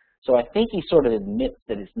force. So I think he sort of admits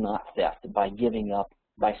that it's not theft by giving up,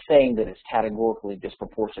 by saying that it's categorically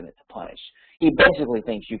disproportionate to punish. He basically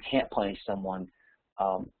thinks you can't punish someone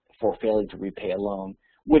for failing to repay a loan,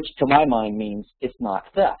 which to my mind means it's not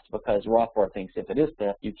theft, because Rothbard thinks if it is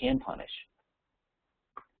theft, you can punish.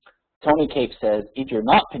 Tony Cape says, if you're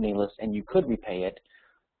not penniless and you could repay it,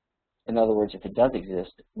 in other words, if it does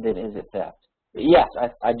exist, then is it theft? Yes,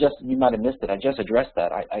 you might have missed it. I just addressed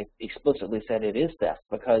that. I explicitly said it is theft,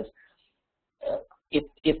 because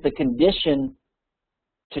if the condition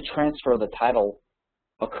to transfer the title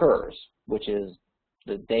occurs, which is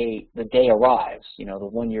the day arrives, you know, the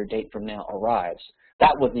 1 year date from now arrives,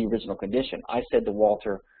 that was the original condition. I said to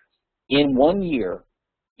Walter, in 1 year,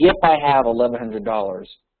 if I have $1,100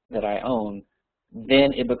 that I own,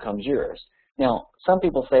 then it becomes yours. Now, some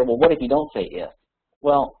people say, well, what if you don't say if?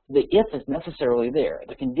 Well, the if is necessarily there.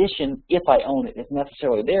 The condition, if I own it, is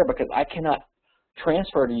necessarily there because I cannot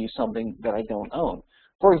transfer to you something that I don't own.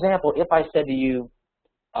 For example, if I said to you,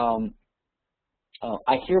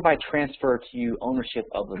 I hereby transfer to you ownership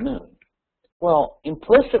of the moon. Well,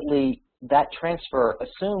 implicitly, that transfer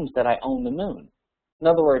assumes that I own the moon. In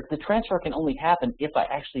other words, the transfer can only happen if I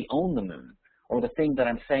actually own the moon, or the thing that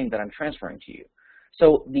I'm saying that I'm transferring to you.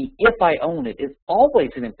 So the if I own it is always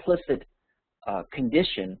an implicit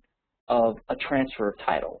condition of a transfer of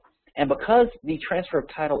title. And because the transfer of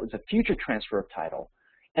title is a future transfer of title,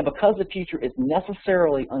 and because the future is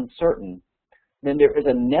necessarily uncertain, then there is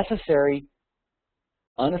a necessary,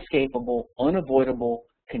 unescapable, unavoidable,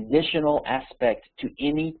 conditional aspect to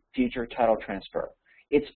any future title transfer.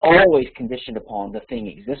 It's always conditioned upon the thing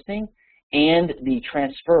existing and the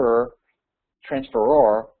transferor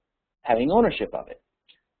having ownership of it,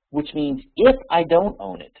 which means if I don't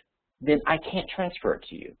own it, then I can't transfer it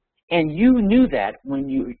to you. And you knew that when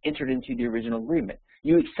you entered into the original agreement.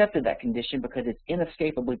 You accepted that condition because it's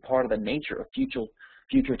inescapably part of the nature of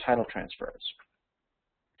future title transfers.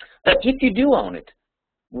 But if you do own it,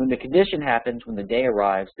 when the condition happens, when the day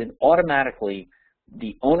arrives, then automatically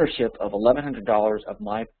the ownership of $1,100 of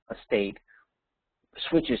my estate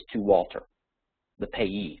switches to Walter, the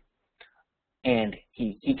payee. And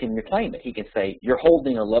he can reclaim it. He can say, you're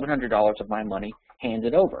holding $1,100 of my money, hand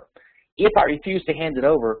it over. If I refuse to hand it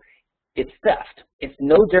over, it's theft. It's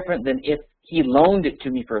no different than if he loaned it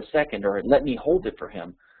to me for a second or let me hold it for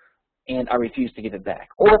him and I refuse to give it back.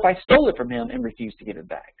 Or if I stole it from him and refuse to give it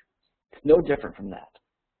back. It's no different from that.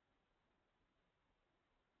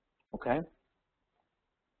 Okay?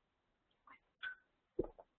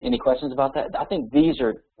 Any questions about that? I think these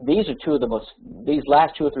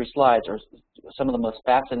last 2 or 3 slides are some of the most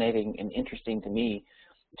fascinating and interesting to me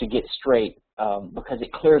to get straight because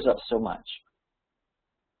it clears up so much.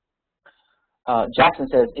 Jackson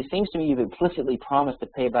says, it seems to me you've implicitly promised to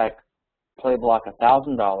pay back Block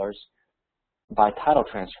 $1,000 by title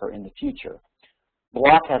transfer in the future.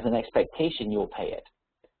 Block has an expectation you'll pay it.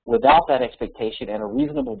 Without that expectation and a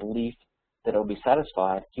reasonable belief that it will be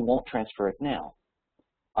satisfied, he won't transfer it now.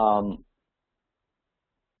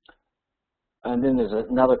 And then there's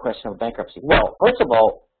another question of bankruptcy. Well, first of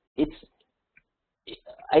all,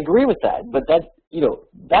 I agree with that, but that's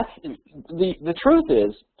the truth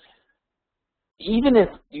is, even if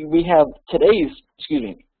we have today's,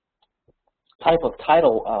 type of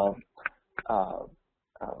title,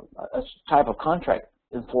 type of contract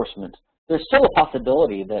enforcement, there's still a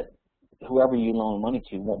possibility that whoever you loan money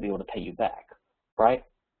to won't be able to pay you back, right?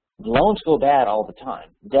 Loans go bad all the time.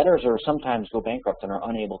 Debtors sometimes go bankrupt and are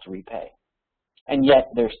unable to repay. And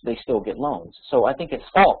yet they still get loans. So I think it's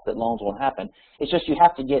false that loans won't happen. It's just you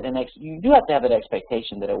have to get you do have to have an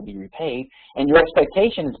expectation that it will be repaid, and your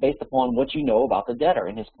expectation is based upon what you know about the debtor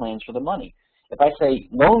and his plans for the money. If I say,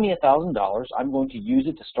 loan me $1,000, I'm going to use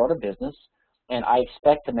it to start a business, and I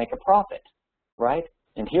expect to make a profit, right?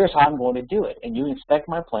 And here's how I'm going to do it. And you inspect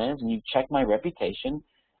my plans, and you check my reputation,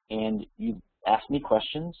 and you ask me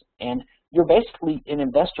questions, and you're basically an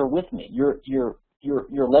investor with me. You're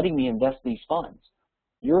letting me invest these funds.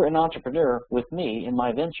 You're an entrepreneur with me in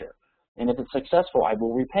my venture. And if it's successful, I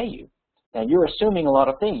will repay you. Now, you're assuming a lot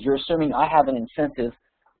of things. You're assuming I have an incentive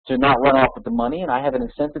to not run off with the money, and I have an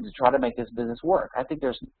incentive to try to make this business work. I think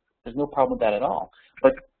there's no problem with that at all.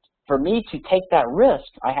 But for me to take that risk,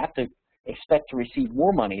 I have to expect to receive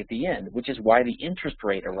more money at the end, which is why the interest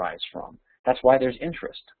rate arises from. That's why there's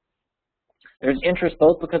interest. There's interest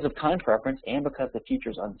both because of time preference and because the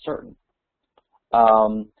future is uncertain.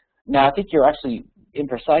 Now, I think you're actually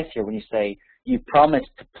imprecise here when you say you promised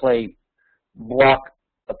to pay Block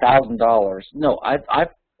 $1,000. No,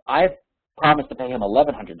 I've promised to pay him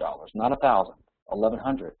 $1,100, not $1,000,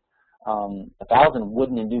 $1,100. $1,000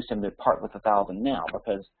 wouldn't induce him to part with $1,000 now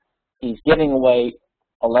because he's giving away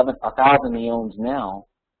 $1,000 he owns now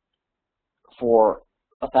for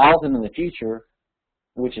 $1,000 in the future,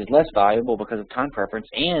 which is less valuable because of time preference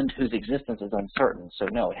and whose existence is uncertain. So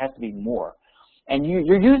no, it has to be more. And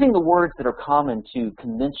you're using the words that are common to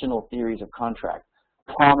conventional theories of contract,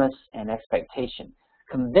 promise and expectation.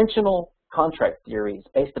 Conventional contract theory is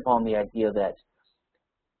based upon the idea that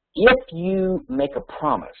if you make a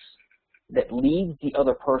promise that leads the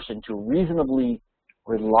other person to reasonably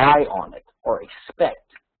rely on it or expect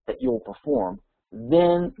that you'll perform,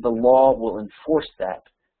 then the law will enforce that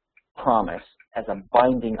promise as a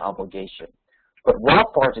binding obligation. But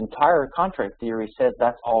Rothbard's entire contract theory says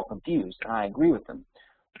that's all confused, and I agree with him.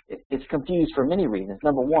 It's confused for many reasons.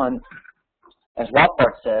 Number one, as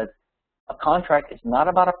Rothbard says, a contract is not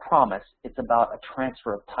about a promise, it's about a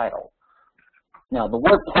transfer of title. Now, the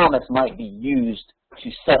word promise might be used to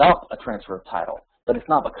set up a transfer of title, but it's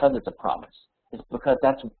not because it's a promise. It's because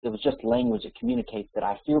it was just language that communicates that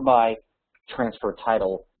I hereby transfer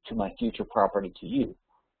title to my future property to you,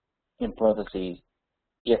 in parentheses,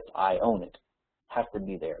 if I own it. Has to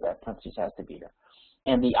be there. That parentheses has to be there.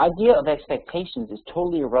 And the idea of expectations is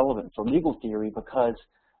totally irrelevant for legal theory because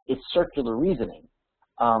it's circular reasoning.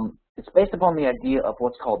 It's based upon the idea of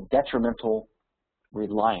what's called detrimental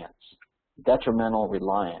reliance. detrimental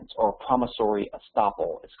reliance, or promissory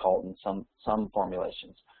estoppel, it's called in some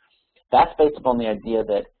formulations. That's based upon the idea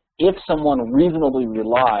that if someone reasonably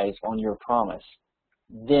relies on your promise,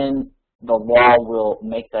 then the law will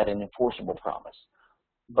make that an enforceable promise.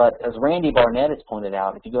 But as Randy Barnett has pointed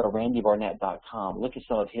out, if you go to randybarnett.com, look at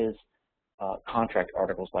some of his contract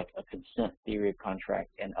articles like A Consent Theory of Contract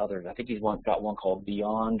and others. I think he's got one called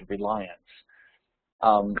Beyond Reliance.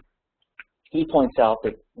 He points out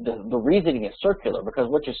that the reasoning is circular, because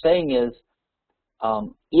what you're saying is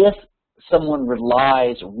if someone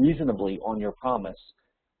relies reasonably on your promise,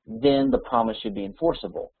 then the promise should be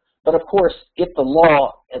enforceable. But of course, if the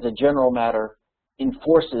law, as a general matter,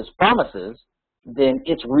 enforces promises, then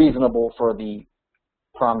it's reasonable for the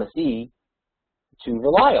promisee to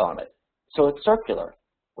rely on it. So it's circular,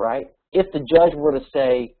 right? If the judge were to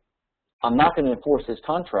say, I'm not going to enforce this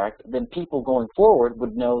contract, then people going forward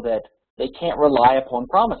would know that they can't rely upon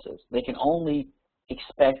promises. They can only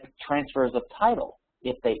expect transfers of title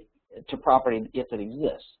to property if it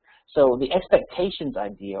exists. So the expectations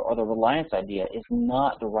idea or the reliance idea is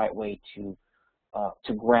not the right way to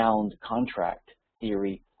ground contract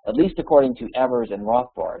theory, at least according to Evers and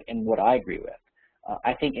Rothbard, and what I agree with.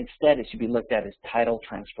 I think instead it should be looked at as title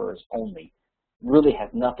transfers only. Really has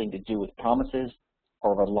nothing to do with promises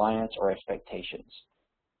or reliance or expectations.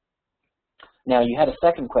 Now, you had a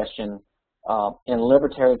second question. In a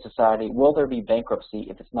libertarian society, will there be bankruptcy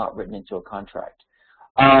if it's not written into a contract?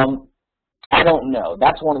 I don't know.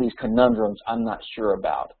 That's one of these conundrums I'm not sure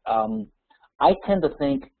about. I tend to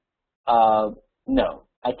think, no.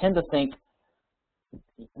 I tend to think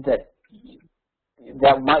that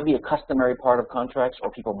might be a customary part of contracts,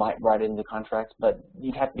 or people might write it into contracts, but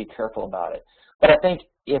you'd have to be careful about it. But I think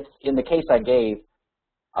if, in the case I gave,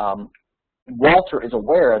 Walter is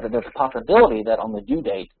aware that there's a possibility that on the due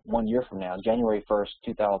date, 1 year from now, January 1st,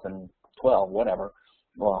 2012, whatever,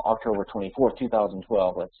 well, October 24th,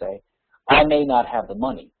 2012, let's say, I may not have the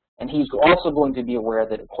money. And he's also going to be aware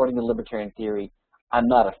that according to libertarian theory, I'm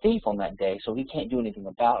not a thief on that day, so he can't do anything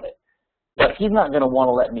about it. But he's not going to want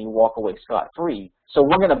to let me walk away scot-free. So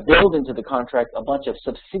we're going to build into the contract a bunch of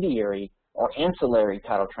subsidiary or ancillary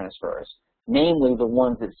title transfers, namely the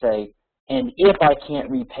ones that say, and if I can't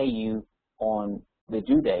repay you on the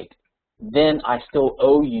due date, then I still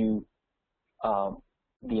owe you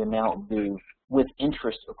the amount due with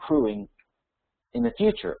interest accruing in the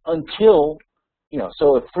future until,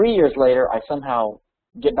 so if 3 years later I somehow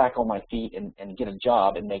get back on my feet and get a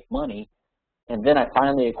job and make money, and then I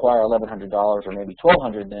finally acquire $1,100 or maybe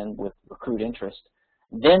 $1,200 then with accrued interest,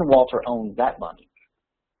 then Walter owns that money.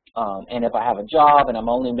 And if I have a job and I'm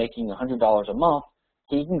only making $100 a month,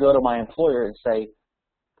 he can go to my employer and say,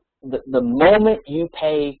 the moment you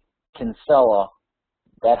pay Kinsella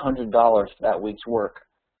that $100 for that week's work,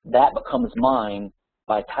 that becomes mine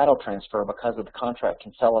by title transfer because of the contract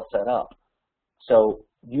Kinsella set up. So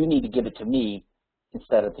you need to give it to me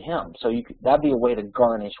instead of to him. So that'd be a way to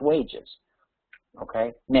garnish wages.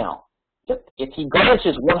 Okay. Now, if he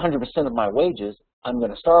garnishes 100% of my wages, I'm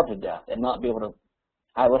going to starve to death and not be able to.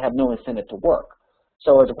 I would have no incentive to work.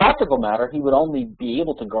 So as a practical matter, he would only be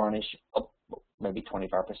able to garnish maybe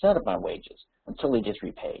 25% of my wages until he gets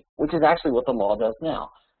repaid, which is actually what the law does now.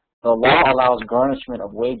 The law allows garnishment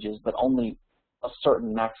of wages, but only a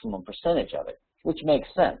certain maximum percentage of it, which makes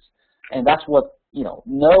sense. And that's what,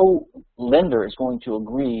 no lender is going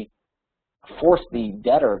to force the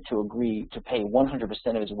debtor to agree to pay 100%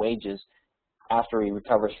 of his wages after he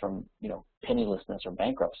recovers from, pennilessness or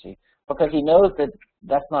bankruptcy, because he knows that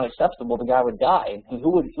that's not acceptable. The guy would die. And who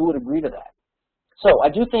would agree to that? So I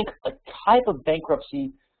do think a type of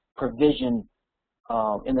bankruptcy provision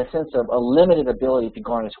in the sense of a limited ability to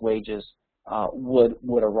garnish wages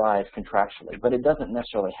would arise contractually, but it doesn't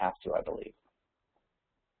necessarily have to, I believe.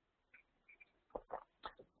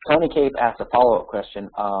 Tony Cape asked a follow-up question.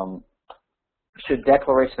 Should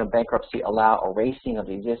declaration of bankruptcy allow erasing of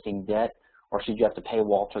the existing debt, or should you have to pay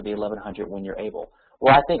Walter the $1,100 when you're able?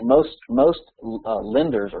 Well, I think most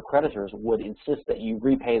lenders or creditors would insist that you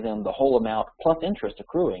repay them the whole amount plus interest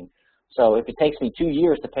accruing. So if it takes me 2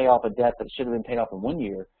 years to pay off a debt that should have been paid off in 1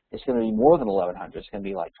 year, it's going to be more than $1,100. It's going to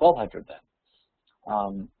be like $1,200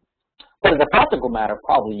 then. But as a practical matter,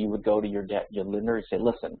 probably you would go to your lender and say,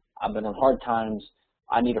 listen, I've been on hard times.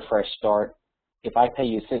 I need a fresh start. If I pay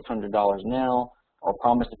you $600 now, or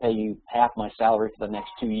promise to pay you half my salary for the next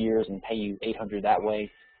 2 years and pay you $800 that way,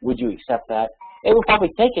 would you accept that? They would probably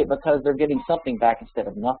take it because they're getting something back instead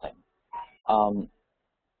of nothing.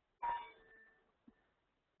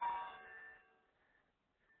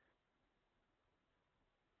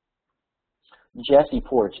 Jesse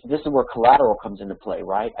Porch, this is where collateral comes into play,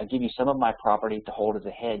 right? I give you some of my property to hold as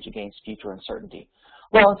a hedge against future uncertainty.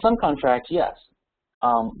 Well, in some contracts, yes,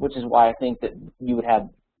 which is why I think that you would have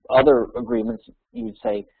other agreements. You would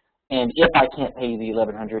say, and if I can't pay you the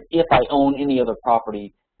 $1,100, if I own any other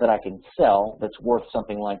property that I can sell that's worth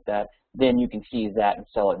something like that, then you can seize that and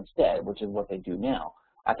sell it instead, which is what they do now.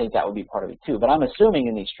 I think that would be part of it too. But I'm assuming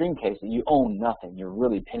in the extreme case that you own nothing. You're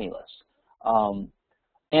really penniless.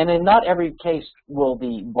 And in not every case will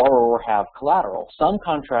the borrower have collateral. Some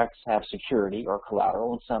contracts have security or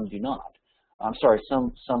collateral and some do not. I'm sorry,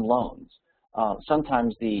 some loans.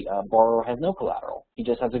 Sometimes the borrower has no collateral. He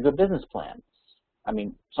just has a good business plan. I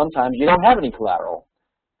mean, sometimes you don't have any collateral,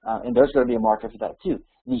 and there's going to be a market for that too.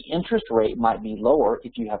 The interest rate might be lower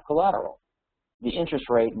if you have collateral. The interest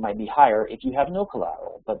rate might be higher if you have no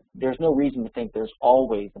collateral, but there's no reason to think there's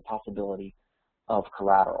always the possibility of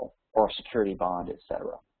collateral or a security bond,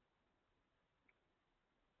 etc.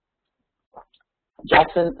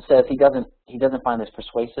 Jackson says he doesn't find this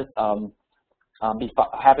persuasive. Be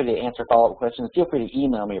happy to answer follow-up questions. Feel free to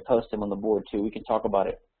email me or post them on the board too. We can talk about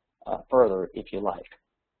it further if you like.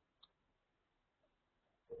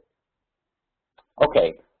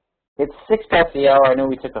 Okay, it's 6 past the hour. I know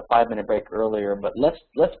we took a 5-minute break earlier, but let's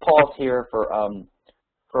pause here for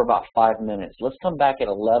about 5 minutes. Let's come back at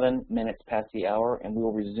 11 minutes past the hour, and we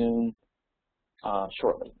will resume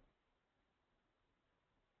shortly.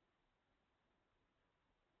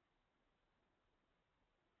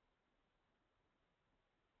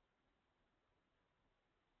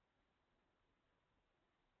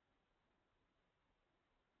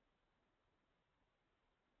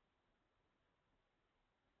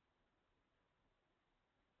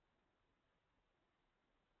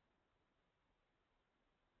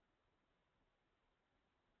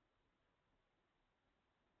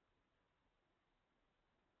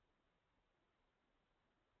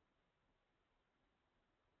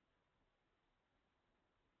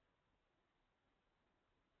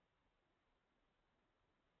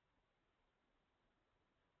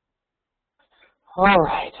 All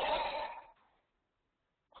right.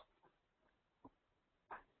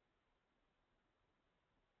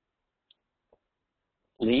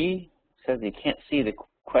 Lee says he can't see the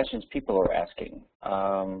questions people are asking.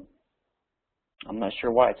 I'm not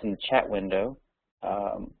sure why. It's in the chat window.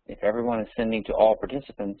 If everyone is sending to all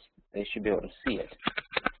participants, they should be able to see it.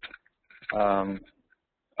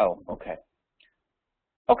 Oh, okay.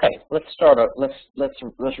 Okay, let's start. Let's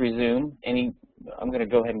resume. I'm going to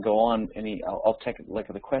go ahead and go on. I'll take a look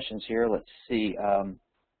at the questions here. Let's see.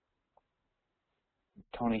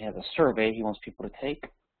 Tony has a survey he wants people to take.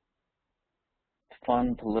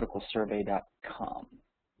 Funpoliticalsurvey.com.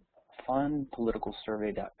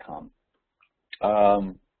 Funpoliticalsurvey.com.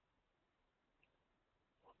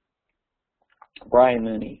 Brian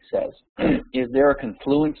Mooney says, is there a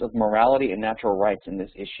confluence of morality and natural rights in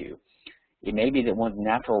this issue? It may be that one's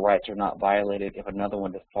natural rights are not violated if another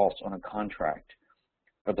one defaults on a contract,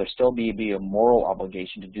 but there still be a moral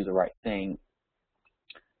obligation to do the right thing.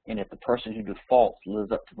 And if the person who defaults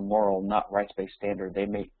lives up to the moral, not rights-based standard, they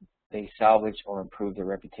salvage or improve their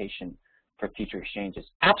reputation for future exchanges.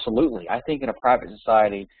 Absolutely. I think in a private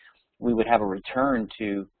society, we would have a return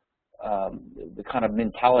to the kind of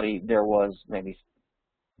mentality there was maybe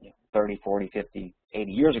 30, 40, 50,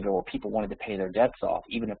 80 years ago where people wanted to pay their debts off,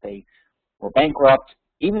 even if they were bankrupt.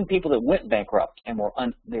 Even people that went bankrupt and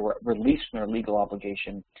they were released from their legal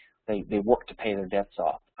obligation, they worked to pay their debts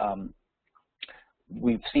off.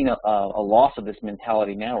 We've seen a loss of this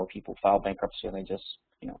mentality now where people file bankruptcy and they just,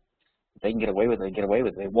 if they can get away with it, they get away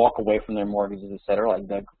with it. They walk away from their mortgages, et cetera, like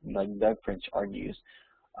Doug French argues,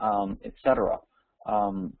 et cetera.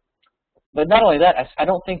 But not only that, I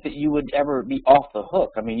don't think that you would ever be off the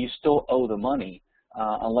hook. I mean, you still owe the money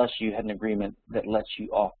unless you had an agreement that lets you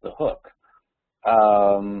off the hook.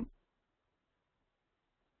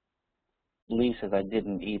 Lee says, I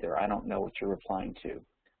didn't either. I don't know what you're replying to.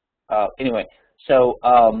 Anyway, so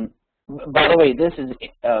by the way, this is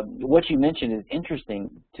what you mentioned is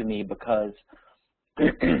interesting to me because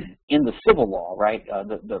in the civil law, right,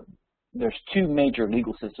 there's two major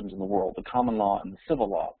legal systems in the world, the common law and the civil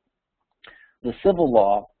law. The civil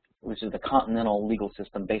law, which is the continental legal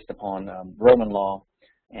system based upon Roman law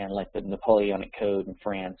and like the Napoleonic Code in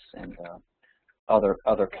France and other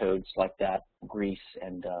codes like that, Greece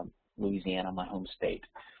and Louisiana, my home state,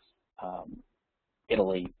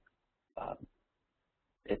 Italy,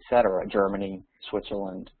 etc., Germany,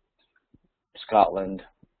 Switzerland, Scotland,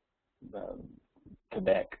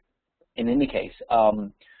 Quebec. In any case,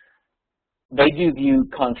 they do view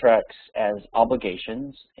contracts as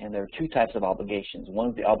obligations, and there are two types of obligations. One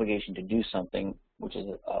is the obligation to do something, which is,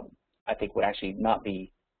 I think, would actually not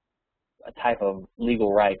be a type of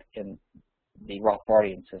legal right in the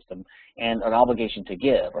Rothbardian system, and an obligation to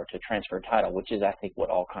give or to transfer title, which is, I think, what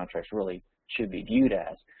all contracts really should be viewed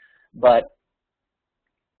as. But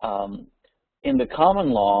in the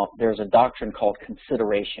common law, there's a doctrine called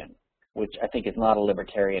consideration, which I think is not a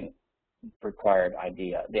libertarian required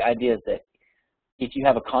idea. The idea is that if you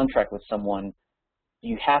have a contract with someone,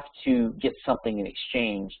 you have to get something in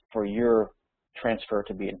exchange for your transfer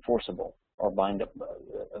to be enforceable or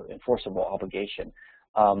enforceable obligation.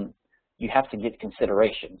 You have to get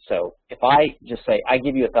consideration. So if I just say, I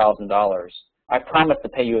give you $1,000, I promise to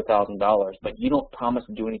pay you $1,000, but you don't promise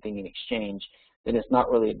to do anything in exchange, then it's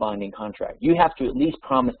not really a binding contract. You have to at least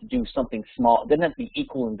promise to do something small. It doesn't have to be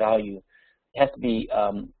equal in value. It has to be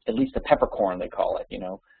at least a peppercorn, they call it, you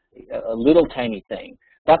know, a little tiny thing.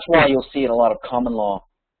 That's why you'll see in a lot of common law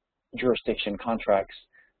jurisdiction contracts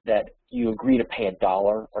that you agree to pay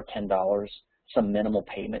 $1 or $10, some minimal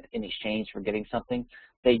payment in exchange for getting something.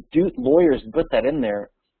 Lawyers put that in there.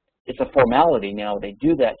 It's a formality now. They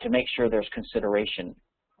do that to make sure there's consideration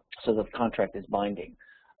so the contract is binding.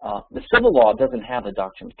 The civil law doesn't have the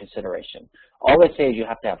doctrine of consideration. All they say is you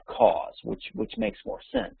have to have cause, which makes more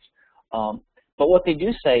sense. But what they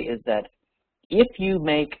do say is that if you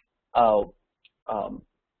make a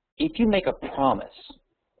promise,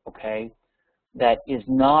 okay, that is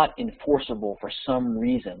not enforceable for some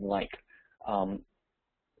reason, like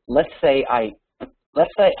let's say I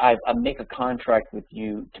make a contract with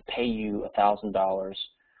you to pay you $1,000,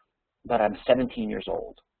 but I'm 17 years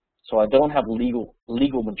old, so I don't have legal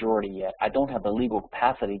majority yet. I don't have the legal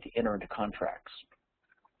capacity to enter into contracts.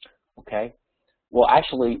 Okay. Well,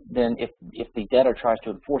 actually, then if the debtor tries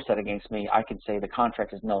to enforce that against me, I can say the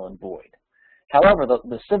contract is null and void. However,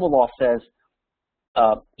 the civil law says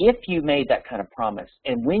if you made that kind of promise,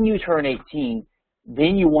 and when you turn 18,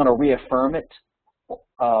 then you want to reaffirm it,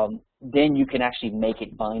 then you can actually make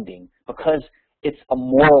it binding, because it's a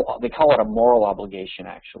moral, they call it a moral obligation,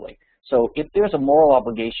 actually. So if there's a moral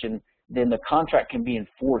obligation, then the contract can be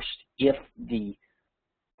enforced if the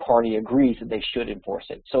party agrees that they should enforce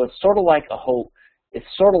it. So it's sort of like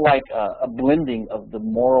a blending of the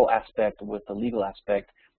moral aspect with the legal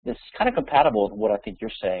aspect. It's kind of compatible with what I think you're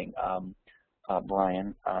saying,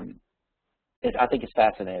 Brian. I think it's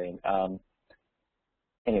fascinating.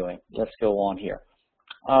 Anyway, let's go on here.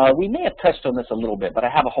 We may have touched on this a little bit, but I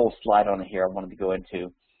have a whole slide on it here I wanted to go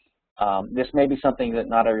into. This may be something that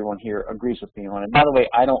not everyone here agrees with me on. And by the way,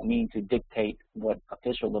 I don't mean to dictate what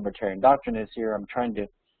official libertarian doctrine is here. I'm trying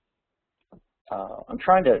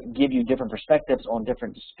to give you different perspectives on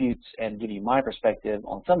different disputes and give you my perspective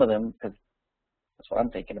on some of them, because that's what I'm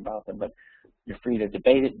thinking about them. But you're free to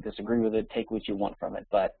debate it, disagree with it, take what you want from it.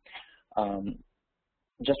 But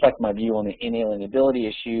just like my view on the inalienability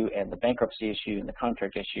issue and the bankruptcy issue and the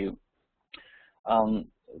contract issue,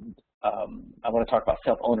 I want to talk about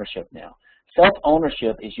self-ownership now.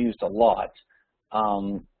 Self-ownership is used a lot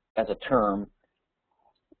as a term,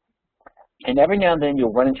 and every now and then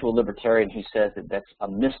you'll run into a libertarian who says that that's a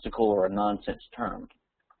mystical or a nonsense term.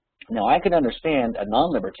 Now, I can understand a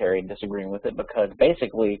non-libertarian disagreeing with it, because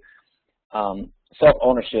basically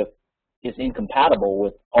self-ownership is incompatible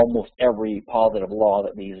with almost every positive law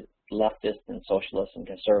that these leftists and socialists and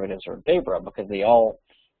conservatives are in favor of, because they all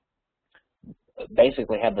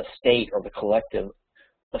basically have the state or the collective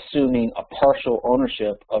assuming a partial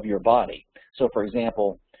ownership of your body. So, for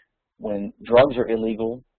example, when drugs are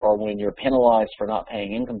illegal, or when you're penalized for not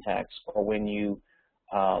paying income tax, or when you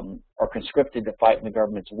are conscripted to fight in the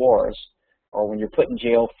government's wars, or when you're put in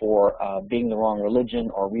jail for being the wrong religion,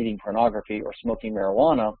 or reading pornography, or smoking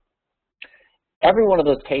marijuana, every one of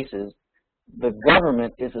those cases, the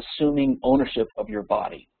government is assuming ownership of your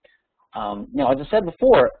body. Now, as I said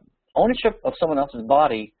before, ownership of someone else's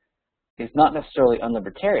body is not necessarily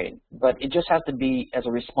unlibertarian, but it just has to be as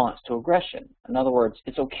a response to aggression. In other words,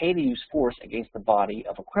 it's okay to use force against the body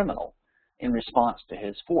of a criminal in response to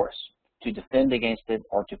his force, to defend against it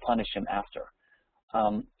or to punish him after.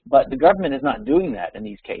 But the government is not doing that in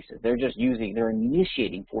these cases. They're just they're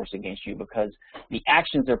initiating force against you because the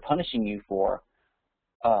actions they're punishing you for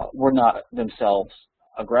were not themselves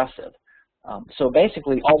aggressive. So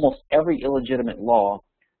basically, almost every illegitimate law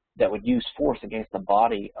that would use force against the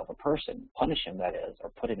body of a person, punish him, that is, or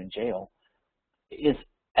put him in jail, is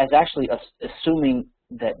actually assuming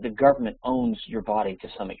that the government owns your body to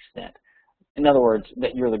some extent. In other words,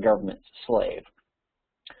 that you're the government's slave.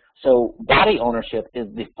 So body ownership is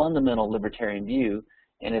the fundamental libertarian view,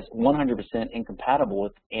 and is 100% incompatible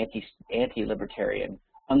with anti-libertarian,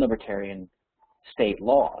 unlibertarian state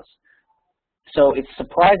laws. So it's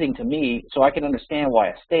surprising to me, so I can understand why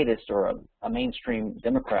a statist or a mainstream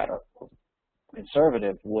Democrat or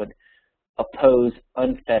conservative would oppose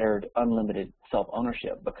unfettered, unlimited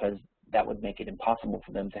self-ownership, because that would make it impossible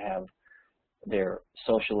for them to have their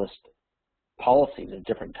socialist policies of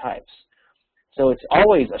different types. So it's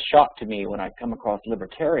always a shock to me when I come across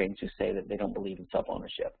libertarians who say that they don't believe in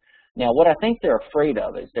self-ownership. Now, what I think they're afraid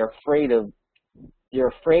of is they're afraid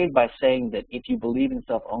by saying that if you believe in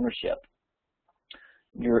self-ownership,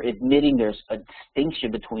 you're admitting there's a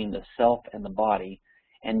distinction between the self and the body,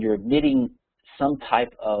 and you're admitting some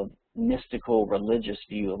type of mystical religious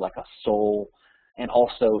view of like a soul, and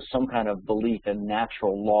also some kind of belief in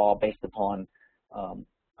natural law based upon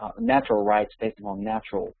natural rights based upon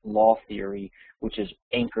natural law theory, which is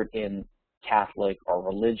anchored in Catholic or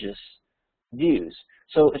religious views.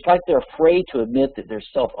 So it's like they're afraid to admit that there's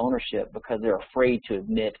self-ownership because they're afraid to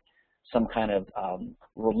admit some kind of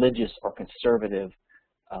religious or conservative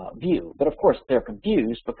view. But of course they're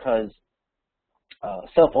confused because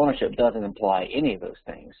self-ownership doesn't imply any of those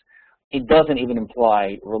things. It doesn't even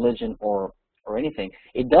imply religion or anything.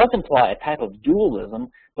 It does imply a type of dualism,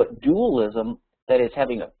 but dualism that is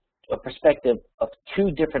having a perspective of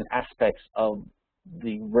two different aspects of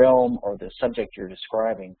the realm or the subject you're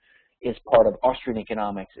describing is part of Austrian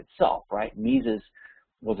economics itself, right? Mises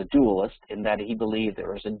was a dualist in that he believed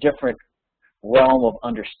there was a different realm of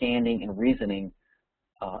understanding and reasoning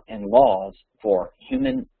and laws for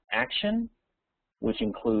human action, which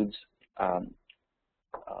includes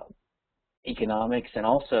economics and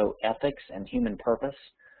also ethics and human purpose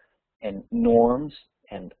and norms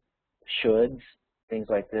and shoulds, things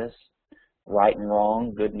like this, right and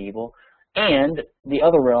wrong, good and evil, and the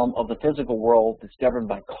other realm of the physical world that's governed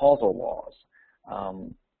by causal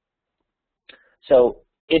laws. So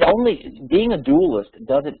being a dualist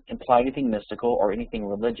doesn't imply anything mystical or anything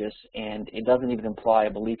religious, and it doesn't even imply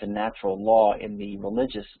a belief in natural law in the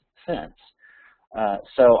religious sense.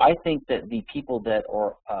 So I think that the people that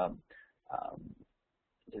are,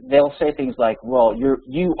 they'll say things like, well,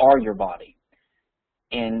 you are your body.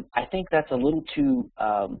 And I think that's a little too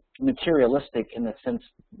materialistic in the sense,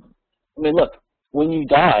 I mean, look, when you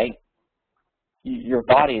die, your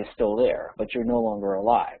body is still there, but you're no longer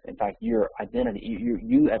alive. In fact, your identity,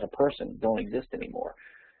 you as a person don't exist anymore.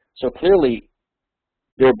 So clearly,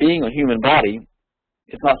 there being a human body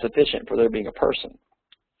is not sufficient for there being a person.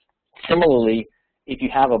 Similarly, if you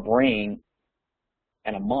have a brain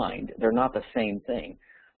and a mind, they're not the same thing.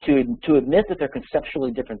 To admit that they're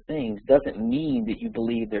conceptually different things doesn't mean that you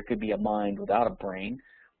believe there could be a mind without a brain.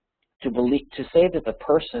 To say that the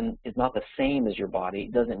person is not the same as your body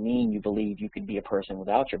doesn't mean you believe you could be a person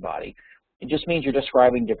without your body. It just means you're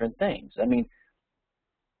describing different things. I mean,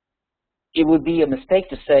 it would be a mistake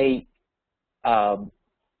to say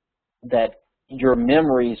that your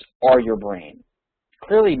memories are your brain.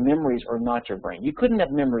 Clearly, memories are not your brain. You couldn't have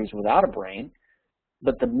memories without a brain,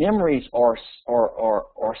 but the memories are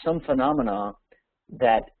some phenomena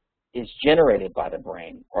that is generated by the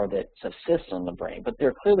brain or that subsists on the brain, but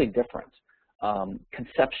they're clearly different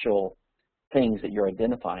conceptual things that you're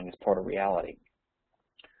identifying as part of reality.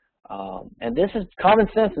 And this is common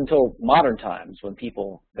sense until modern times when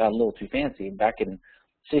people got a little too fancy. Back in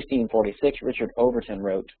 1646, Richard Overton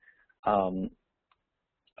wrote,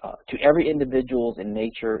 to every individual in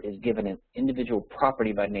nature is given an individual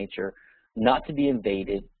property by nature, not to be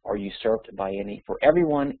invaded or usurped by any. For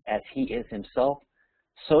everyone as he is himself,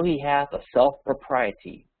 so he hath a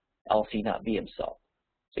self-propriety, else he not be himself.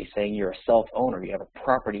 So he's saying you're a self-owner, you have a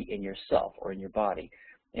property in yourself or in your body.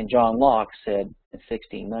 And John Locke said in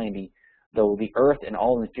 1690, though the earth and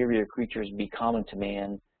all inferior creatures be common to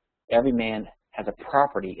man, every man has a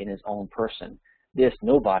property in his own person. This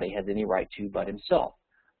nobody has any right to but himself.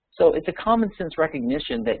 So it's a common sense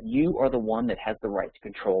recognition that you are the one that has the right to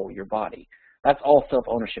control your body. That's all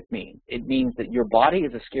self-ownership means. It means that your body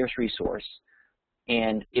is a scarce resource,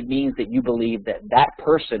 and it means that you believe that that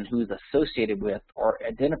person who's associated with or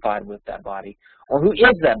identified with that body, or who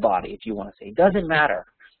is that body, if you want to say, it doesn't matter.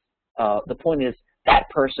 The point is that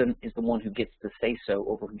person is the one who gets to say so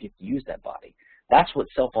over who gets to use that body. That's what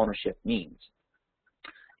self-ownership means.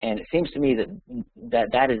 And it seems to me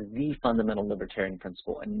that is the fundamental libertarian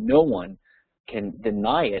principle, and no one can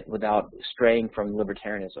deny it without straying from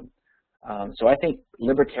libertarianism. So I think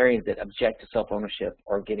libertarians that object to self-ownership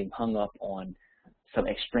are getting hung up on some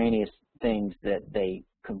extraneous things that they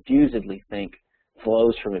confusedly think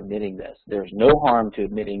flows from admitting this. There's no harm to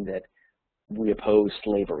admitting that we oppose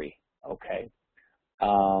slavery, okay?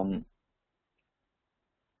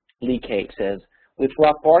 Lee Cape says, with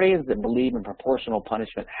Rothbardians that believe in proportional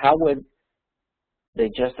punishment, how would they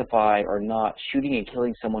justify or not shooting and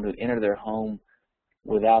killing someone who entered their home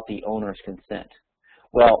without the owner's consent?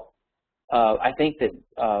 Well, I think that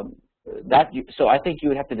so I think you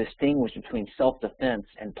would have to distinguish between self-defense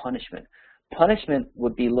and punishment. Punishment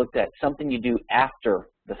would be looked at something you do after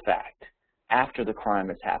the fact, after the crime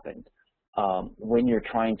has happened, when you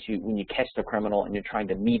catch the criminal and you're trying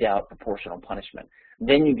to mete out proportional punishment.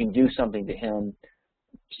 Then you can do something to him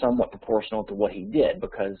somewhat proportional to what he did,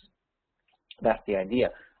 because that's the idea.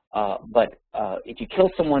 But if you kill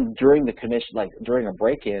someone during the commission, like during a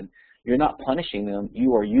break-in, you're not punishing them.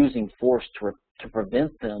 You are using force to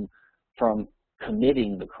prevent them from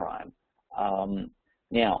committing the crime.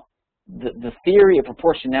 Now, the theory of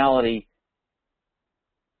proportionality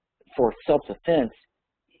for self-defense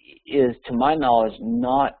is, to my knowledge,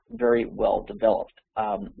 not very well developed.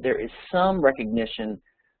 There is some recognition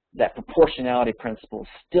that proportionality principles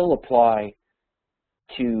still apply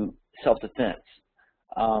to self-defense.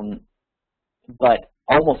 But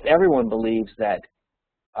almost everyone believes that,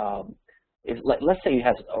 let's say you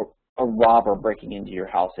have a robber breaking into your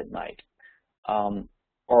house at night,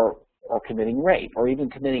 or committing rape, or even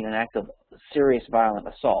committing an act of serious violent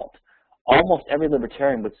assault. Almost every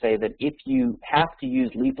libertarian would say that if you have to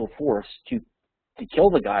use lethal force to kill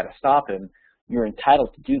the guy to stop him, you're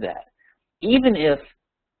entitled to do that. Even if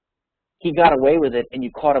he got away with it and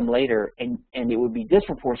you caught him later, and it would be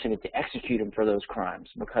disproportionate to execute him for those crimes,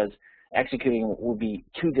 because executing him would be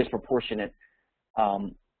too disproportionate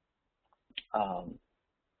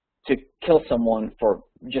to kill someone for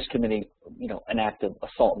just committing, an act of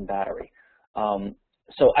assault and battery.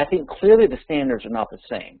 So I think clearly the standards are not the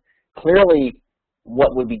same. Clearly,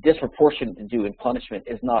 what would be disproportionate to do in punishment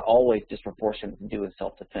is not always disproportionate to do in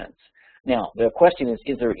self-defense. Now, the question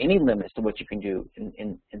is there any limits to what you can do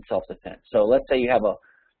in self-defense? So let's say you have a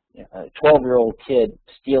 12-year-old kid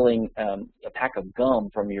stealing a pack of gum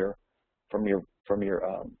from your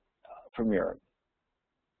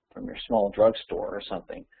small drugstore or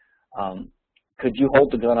something. Could you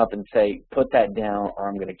hold the gun up and say, "Put that down or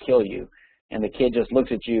I'm going to kill you"? And the kid just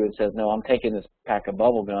looks at you and says, "No, I'm taking this pack of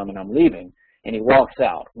bubble gum and I'm leaving," and he walks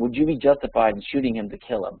out. Would you be justified in shooting him to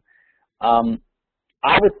kill him?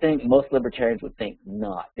 I would think most libertarians would think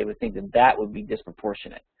not. They would think that that would be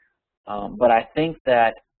disproportionate. But I think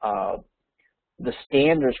that the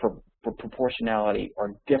standards for proportionality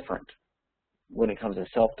are different when it comes to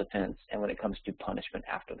self-defense and when it comes to punishment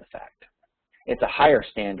after the fact. It's a higher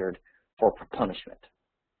standard for punishment.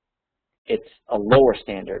 It's a lower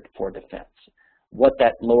standard for defense. What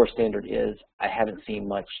that lower standard is, I haven't seen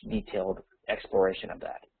much detailed exploration of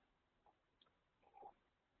that.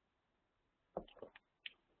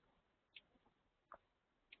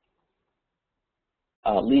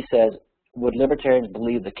 Lee says, would libertarians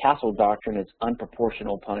believe the castle doctrine is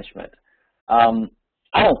unproportional punishment?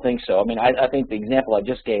 I don't think so. I mean, I think the example I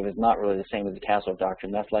just gave is not really the same as the castle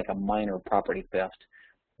doctrine. That's like a minor property theft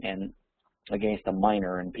and against a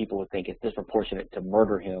minor, and people would think it's disproportionate to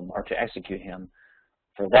murder him or to execute him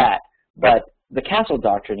for that. But the castle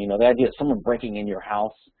doctrine, the idea of someone breaking in your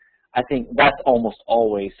house, I think that's almost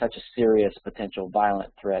always such a serious potential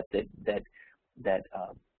violent threat that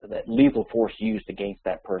lethal force used against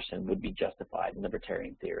that person would be justified in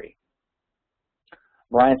libertarian theory.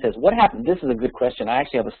 Brian says, what happened? This is a good question. I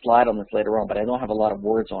actually have a slide on this later on, but I don't have a lot of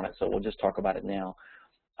words on it, so we'll just talk about it now.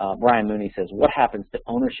 Brian Mooney says, what happens to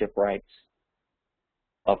ownership rights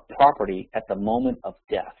of property at the moment of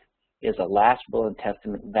death? Is a last will and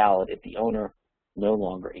testament valid if the owner no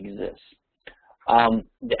longer exists?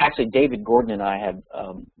 Actually, David Gordon and I have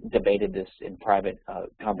debated this in private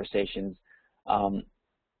conversations.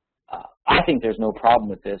 I think there's no problem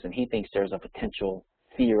with this, and he thinks there's a potential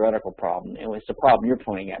theoretical problem. And it's the problem you're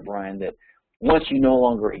pointing at, Brian, that once you no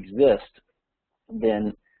longer exist,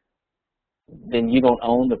 then you don't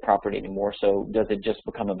own the property anymore, so does it just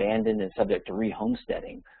become abandoned and subject to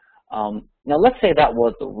re-homesteading? Now, let's say that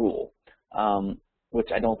was the rule,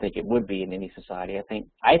 which I don't think it would be in any society.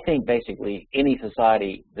 I think basically any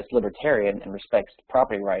society that's libertarian and respects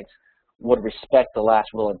property rights would respect the last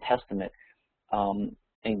will and testament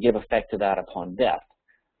and give effect to that upon death.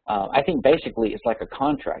 I think basically it's like a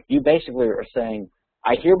contract. You basically are saying,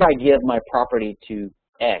 I hereby give my property to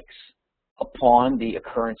X upon the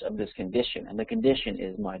occurrence of this condition, and the condition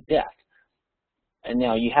is my death. And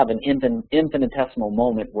now you have an infinitesimal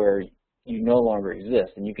moment where you no longer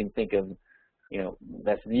exist, and you can think of,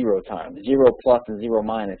 that's 0 times, 0 plus and 0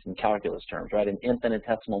 minus in calculus terms, right? An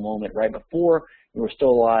infinitesimal moment right before you were still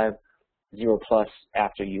alive, 0 plus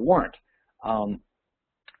after you weren't.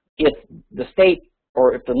 If the state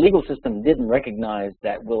or if the legal system didn't recognize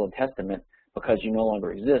that will and testament because you no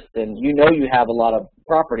longer exist, then you know you have a lot of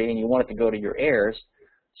property and you want it to go to your heirs,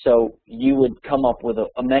 so you would come up with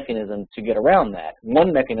a mechanism to get around that.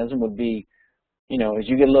 One mechanism would be, you know, as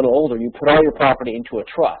you get a little older, you put all your property into a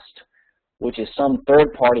trust, which is some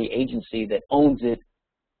third-party agency that owns it,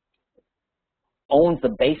 owns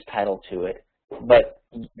the base title to it, but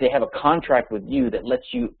they have a contract with you that lets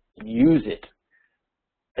you use it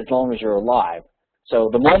as long as you're alive. So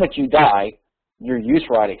the moment you die, your use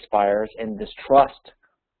right expires, and this trust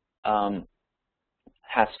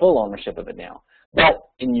has full ownership of it now. But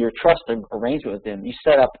in your trust arrangement with them, you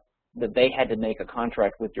set up that they had to make a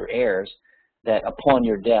contract with your heirs that upon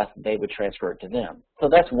your death, they would transfer it to them. So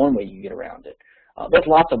that's one way you get around it. There's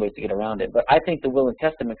lots of ways to get around it, but I think the will and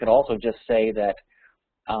testament could also just say that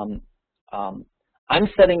I'm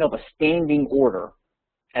setting up a standing order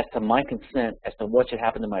as to my consent as to what should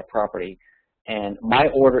happen to my property, and my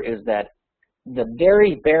order is that the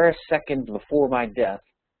very barest seconds before my death,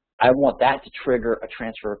 I want that to trigger a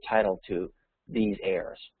transfer of title to these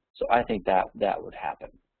heirs. So I think that would happen.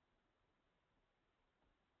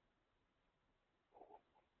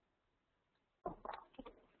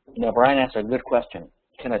 Now, Brian asked a good question.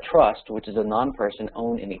 Can a trust, which is a non-person,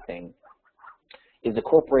 own anything? Is a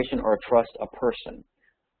corporation or a trust a person?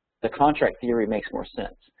 The contract theory makes more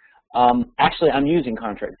sense. Actually, I'm using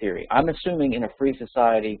contract theory. I'm assuming in a free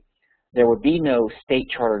society, there would be no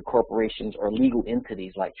state-chartered corporations or legal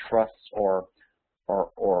entities like trusts or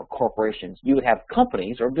corporations. You would have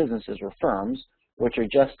companies or businesses or firms, which are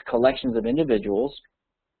just collections of individuals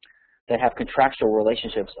that have contractual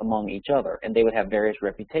relationships among each other, and they would have various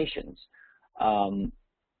reputations.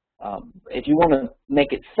 If you want to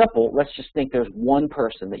make it simple, let's just think there's one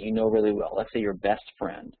person that you know really well. Let's say your best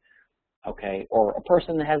friend, okay, or a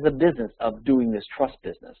person that has a business of doing this trust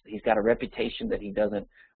business. He's got a reputation that he doesn't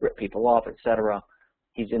rip people off, etc.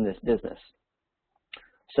 He's in this business.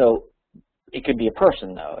 So it could be a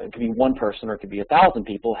person, though. It could be one person, or it could be 1,000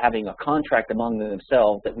 people having a contract among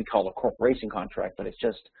themselves that we call a corporation contract, but it's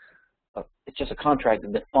just a contract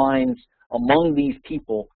that defines among these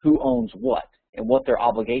people who owns what and what their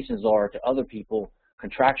obligations are to other people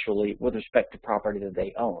contractually with respect to property that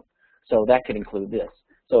they own. So that could include this.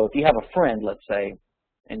 So if you have a friend, let's say,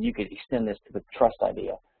 and you could extend this to the trust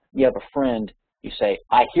idea, you have a friend, you say,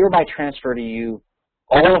 I hereby transfer to you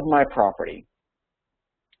all of my property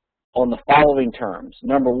on the following terms.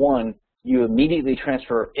 Number one, you immediately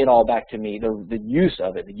transfer it all back to me, the use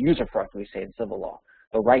of it, the user fract, we say in civil law,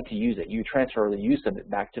 the right to use it. You transfer the use of it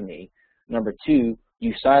back to me. Number two,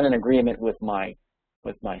 you sign an agreement with my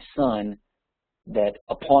son that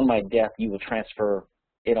upon my death you will transfer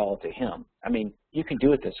it all to him. I mean, you can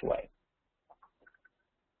do it this way.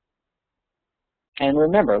 And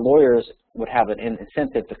remember, lawyers would have an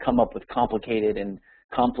incentive to come up with complicated and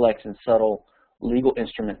complex and subtle legal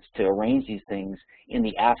instruments to arrange these things in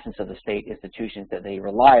the absence of the state institutions that they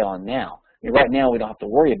rely on now. I mean, right now we don't have to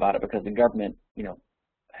worry about it because the government, you know,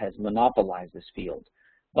 has monopolized this field.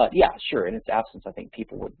 But yeah, sure, in its absence, I think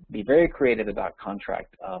people would be very creative about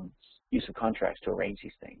contract, use of contracts to arrange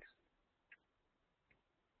these things.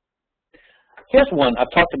 Here's one I've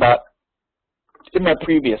talked about in my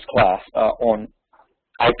previous class on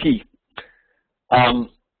IP.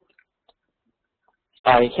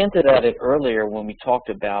 I hinted at it earlier when we talked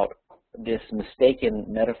about this mistaken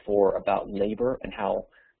metaphor about labor and how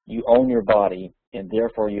you own your body and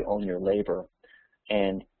therefore you own your labor.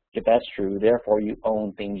 And if that's true, therefore you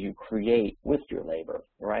own things you create with your labor,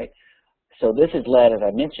 right? So this has led, as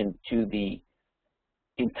I mentioned, to the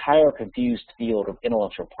entire confused field of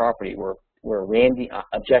intellectual property where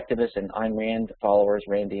objectivists and Ayn Rand followers,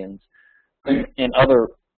 Randians, and other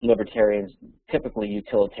libertarians, typically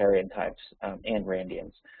utilitarian types and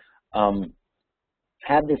Randians,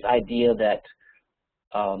 have this idea that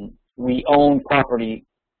we own property,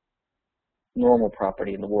 normal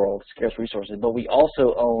property in the world, scarce resources, but we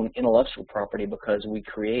also own intellectual property because we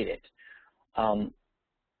create it.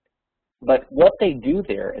 But what they do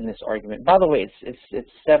there in this argument, by the way, it's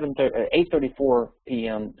 8:34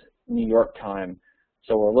 p.m. New York time,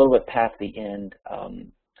 so we're a little bit past the end.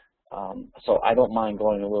 So I don't mind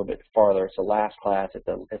going a little bit farther. It's the last class, it's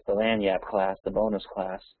the Lanyap class, the bonus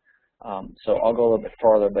class. So I'll go a little bit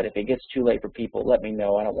farther, but if it gets too late for people, let me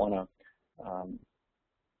know. I don't want to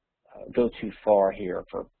go too far here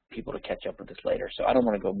for people to catch up with this later. So I don't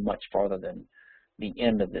want to go much farther than the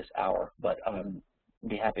end of this hour, but I'd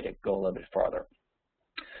be happy to go a little bit farther.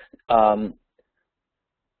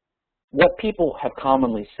 What people have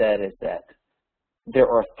commonly said is that there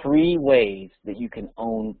are 3 ways that you can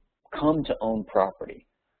come to own property.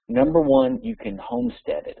 Number one, you can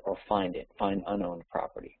homestead it or find unowned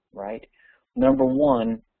property, right?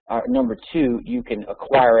 Number two, you can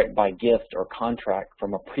acquire it by gift or contract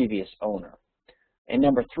from a previous owner. And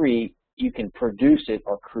number three, you can produce it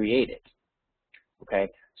or create it, okay?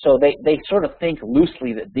 So they sort of think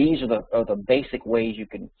loosely that these are the basic ways you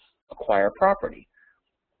can acquire property.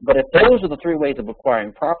 But if those are the three ways of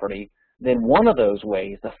acquiring property, then one of those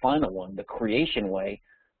ways, the final one, the creation way,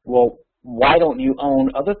 well, why don't you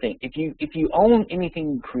own other things? If you own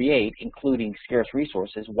anything you create, including scarce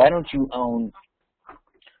resources, why don't you own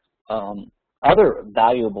other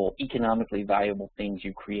valuable, economically valuable things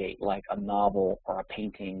you create, like a novel or a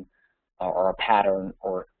painting or a pattern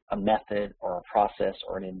or a method or a process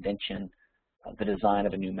or an invention, the design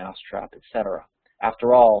of a new mousetrap, etc.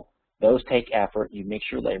 After all, those take effort, you mix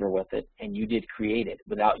your labor with it, and you did create it.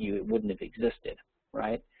 Without you, it wouldn't have existed,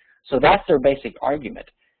 right? So that's their basic argument.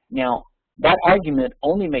 Now, that argument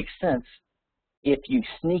only makes sense if you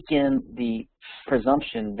sneak in the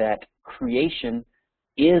presumption that creation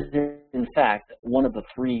is, in fact, one of the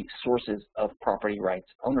three sources of property rights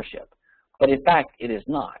ownership. But in fact, it is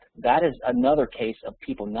not. That is another case of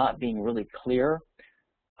people not being really clear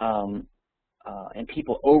and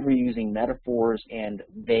people overusing metaphors and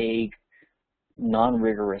vague,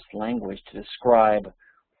 non-rigorous language to describe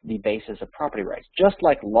the basis of property rights. Just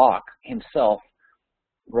like Locke himself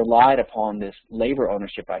relied upon this labor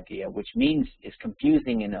ownership idea, which means is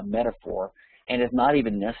confusing in a metaphor and is not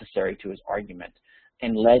even necessary to his argument,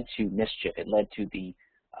 and led to mischief. It led to the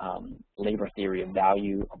labor theory of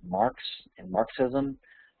value of Marx and Marxism,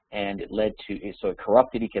 and it led to, so it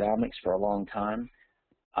corrupted economics for a long time,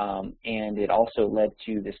 and it also led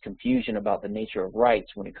to this confusion about the nature of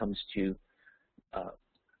rights when it comes to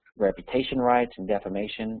reputation rights and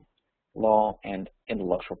defamation law and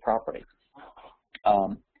intellectual property.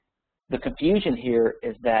 The confusion here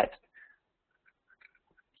is that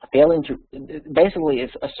failing to, basically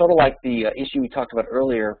it's sort of like the issue we talked about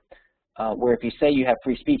earlier, where if you say you have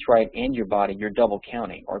free speech right and your body, you're double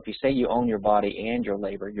counting. Or if you say you own your body and your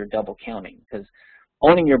labor, you're double counting. Because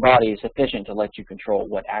owning your body is sufficient to let you control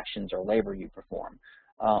what actions or labor you perform.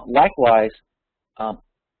 Likewise,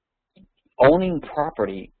 owning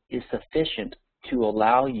property is sufficient to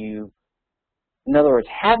allow you, in other words,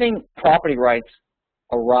 having property rights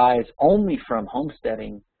arise only from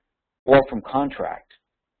homesteading or from contract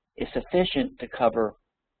is sufficient to cover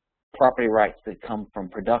property rights that come from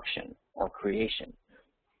production or creation.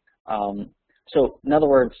 So, in other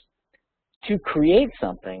words, to create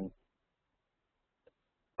something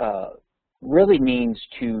really means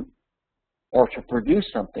to, or to produce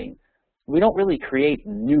something, we don't really create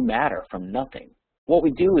new matter from nothing. What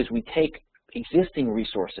we do is we take existing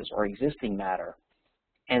resources or existing matter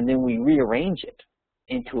and then we rearrange it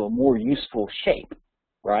into a more useful shape,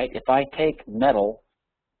 right? If I take metal,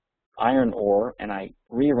 iron ore, and I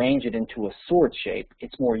rearrange it into a sword shape,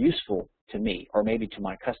 it's more useful to me, or maybe to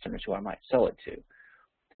my customers who I might sell it to.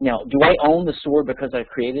 Now, do I own the sword because I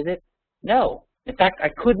created it? No. In fact, I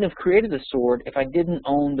couldn't have created the sword if I didn't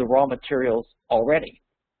own the raw materials already.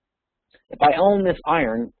 If I own this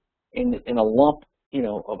iron in a lump, you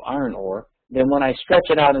know, of iron ore, then when I stretch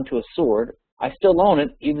it out into a sword, I still own it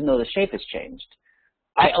even though the shape has changed.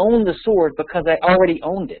 I own the sword because I already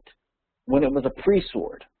owned it when it was a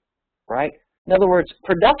pre-sword, right? In other words,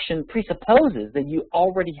 production presupposes that you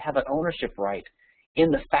already have an ownership right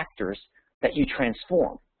in the factors that you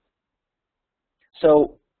transform.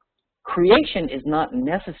 So creation is not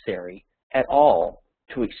necessary at all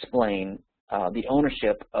to explain the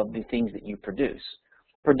ownership of the things that you produce.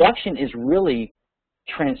 Production is really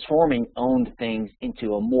transforming owned things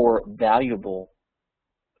into a more valuable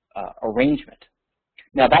arrangement.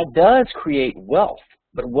 Now that does create wealth,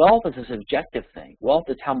 but wealth is a subjective thing. Wealth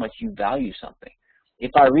is how much you value something.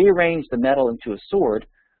 If I rearrange the metal into a sword,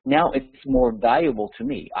 now it's more valuable to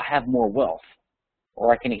me. I have more wealth,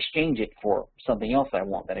 or I can exchange it for something else I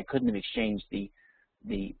want that I couldn't have exchanged the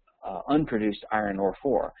unproduced iron ore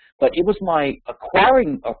for. But it was my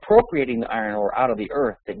appropriating the iron ore out of the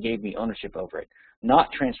earth that gave me ownership over it,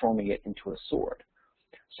 not transforming it into a sword.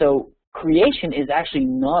 So creation is actually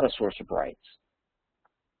not a source of rights.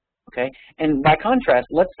 Okay, and by contrast,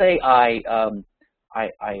 let's say I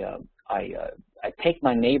take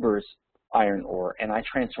my neighbor's iron ore and I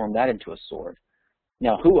transform that into a sword.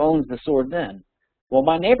 Now, who owns the sword then? Well,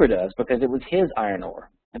 my neighbor does, because it was his iron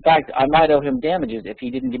ore. In fact, I might owe him damages if he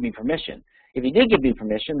didn't give me permission. If he did give me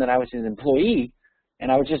permission, then I was his employee, and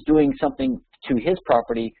I was just doing something to his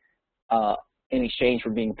property in exchange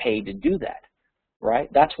for being paid to do that, right?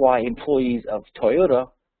 That's why employees of Toyota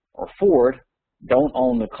or Ford don't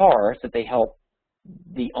own the cars that they help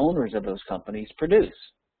the owners of those companies produce.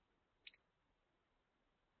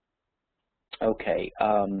 Okay,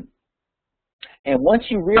 and once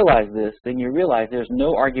you realize this, then you realize there's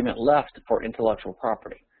no argument left for intellectual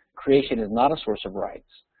property. Creation is not a source of rights.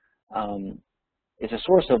 It's a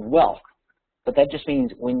source of wealth, but that just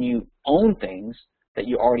means when you own things that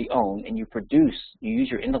you already own and you produce, you use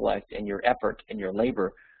your intellect and your effort and your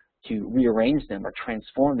labor to rearrange them or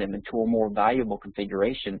transform them into a more valuable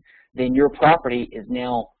configuration, then your property is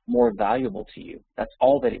now more valuable to you. That's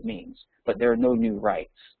all that it means, but there are no new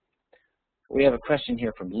rights. We have a question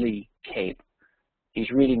here from Lee Cape.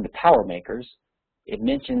 He's reading The Power Makers. It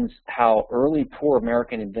mentions how early poor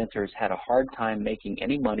American inventors had a hard time making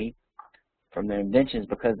any money from their inventions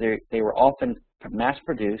because they were often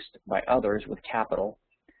mass-produced by others with capital,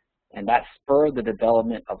 and that spurred the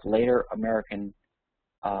development of later American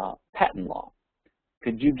patent law.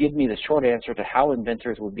 Could you give me the short answer to how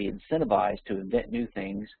inventors would be incentivized to invent new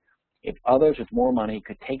things if others with more money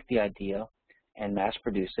could take the idea and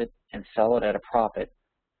mass-produce it and sell it at a profit,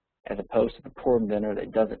 as opposed to the poor inventor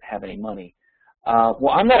that doesn't have any money?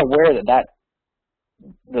 Well, I'm not aware that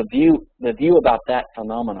the view about that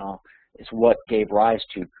phenomenon is what gave rise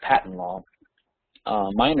to patent law.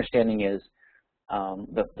 My understanding is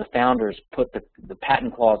the founders put the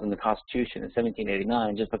patent clause in the Constitution in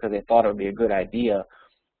 1789 just because they thought it would be a good idea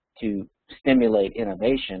to stimulate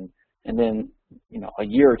innovation, and then, you know, a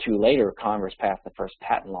year or two later, Congress passed the first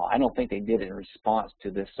patent law. I don't think they did it in response to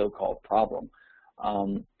this so-called problem.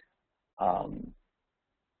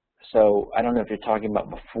 So I don't know if you're talking about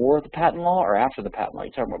before the patent law or after the patent law.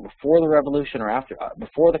 You're talking about before the Revolution or after,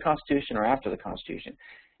 before the Constitution or after the Constitution.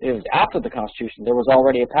 If it was after the Constitution, there was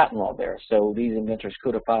already a patent law there, so these inventors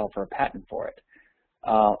could have filed for a patent for it.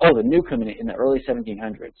 The Newcomb in the early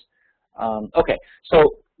 1700s. Okay, so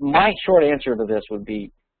my short answer to this would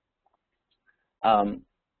be,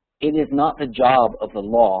 it is not the job of the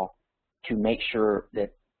law to make sure that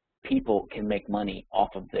people can make money off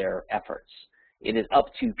of their efforts. It is up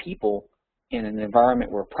to people in an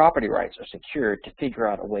environment where property rights are secured to figure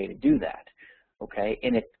out a way to do that. Okay,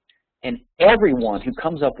 and everyone who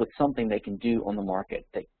comes up with something they can do on the market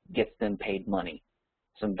that gets them paid money,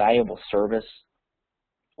 some valuable service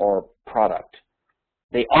or product,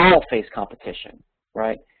 they all face competition,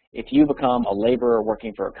 right? If you become a laborer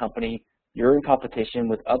working for a company, you're in competition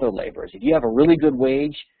with other laborers. If you have a really good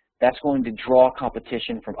wage, that's going to draw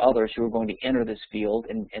competition from others who are going to enter this field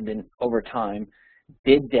and then over time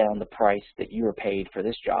bid down the price that you are paid for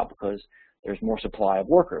this job because there's more supply of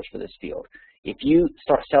workers for this field. If you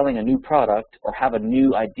start selling a new product or have a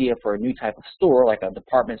new idea for a new type of store, like a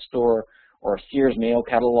department store or a Sears mail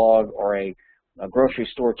catalog or a grocery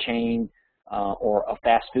store chain or a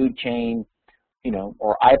fast food chain, you know,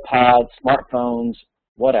 or iPods, smartphones,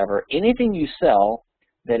 whatever, anything you sell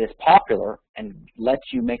that is popular and lets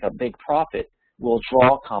you make a big profit will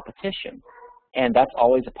draw competition. And that's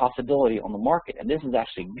always a possibility on the market. And this is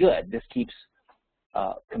actually good. This keeps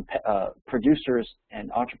producers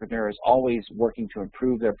and entrepreneurs always working to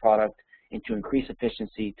improve their product and to increase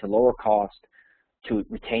efficiency, to lower cost, to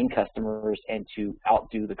retain customers, and to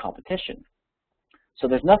outdo the competition. So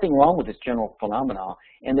there's nothing wrong with this general phenomenon,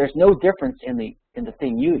 and there's no difference in the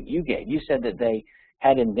thing you gave. You said that they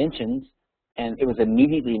had inventions and it was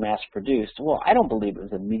immediately mass-produced. Well, I don't believe it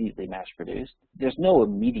was immediately mass-produced. There's no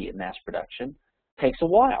immediate mass production. It takes a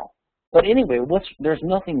while. But anyway, there's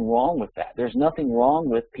nothing wrong with that. There's nothing wrong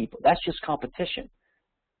with people. That's just competition.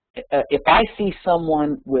 If I see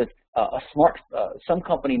someone with some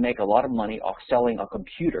company make a lot of money off selling a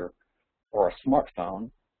computer or a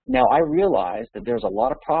smartphone, now I realize that there's a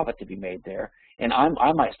lot of profit to be made there, and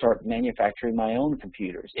I might start manufacturing my own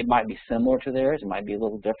computers. It might be similar to theirs. It might be a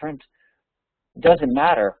little different. It doesn't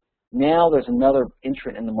matter. Now there's another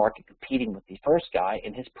entrant in the market competing with the first guy,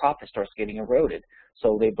 and his profit starts getting eroded.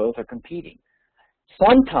 So they both are competing.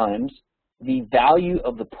 Sometimes the value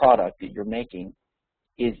of the product that you're making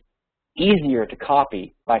is easier to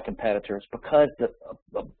copy by competitors because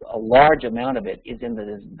a large amount of it is in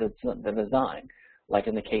the design, like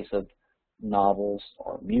in the case of novels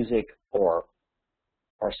or music or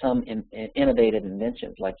some innovative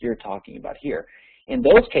inventions like you're talking about here. In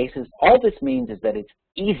those cases, all this means is that it's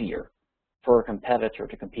easier for a competitor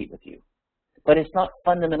to compete with you. But it's not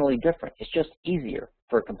fundamentally different. It's just easier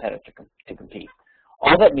for a competitor to compete.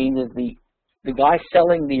 All that means is the guy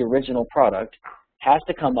selling the original product has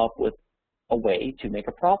to come up with a way to make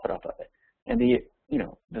a profit off of it. And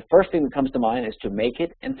the first thing that comes to mind is to make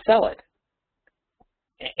it and sell it,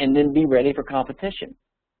 and then be ready for competition.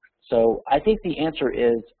 So I think the answer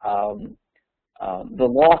is the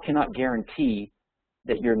law cannot guarantee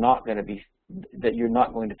that you're not going to be that you're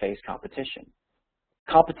not going to face competition.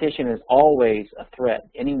 Competition is always a threat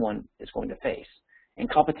anyone is going to face. And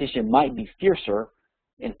competition might be fiercer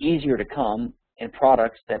and easier to come in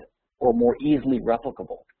products that are more easily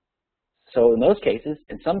replicable. So in those cases,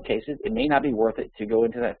 in some cases, it may not be worth it to go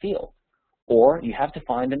into that field. Or you have to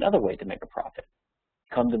find another way to make a profit.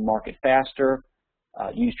 Come to market faster,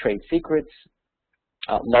 use trade secrets,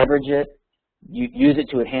 leverage it, use it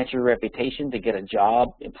to enhance your reputation to get a job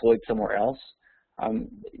employed somewhere else.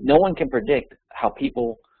 No one can predict how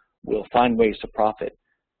people will find ways to profit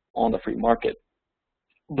on the free market,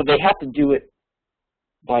 but they have to do it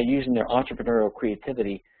by using their entrepreneurial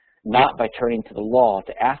creativity, not by turning to the law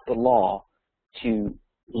to ask the law to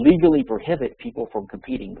legally prohibit people from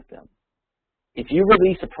competing with them. If you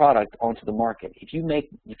release a product onto the market, if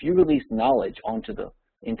you release knowledge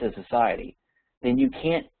into society, then you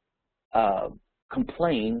can't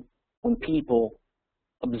complain when people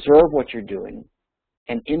observe what you're doing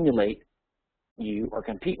and emulate you or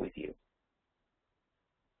compete with you.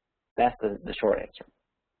 That's the short answer.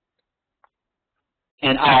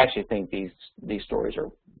 And I actually think these stories are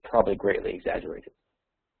probably greatly exaggerated.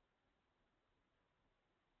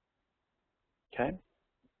 Okay.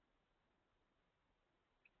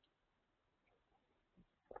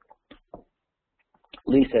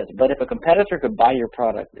 Lee says, but if a competitor could buy your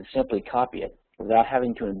product and simply copy it without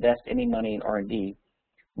having to invest any money in R&D,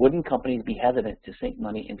 wouldn't companies be hesitant to sink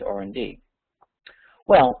money into R&D?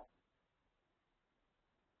 Well,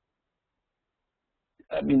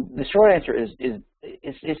 I mean, the short answer is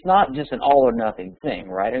it's not just an all or nothing thing,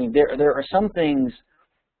 right? I mean, there are some things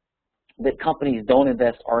that companies don't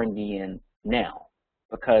invest R&D in now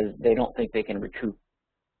because they don't think they can recoup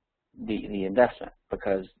the investment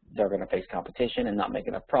because they're going to face competition and not make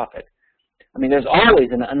enough profit. I mean, there's always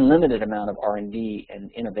an unlimited amount of R&D and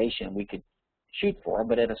innovation we could shoot for,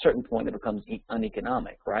 but at a certain point it becomes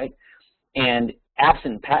uneconomic, right? And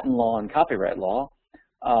absent patent law and copyright law,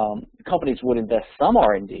 companies would invest some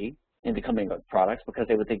R&D into coming up with products because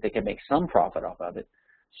they would think they could make some profit off of it.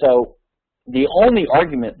 So the only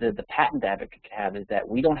argument that the patent advocate can have is that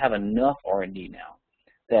we don't have enough R&D now,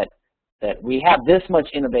 that we have this much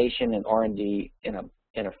innovation and R&D in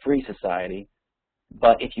a free society,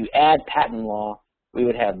 but if you add patent law, we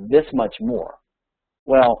would have this much more.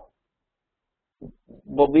 Well,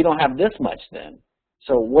 but we don't have this much then.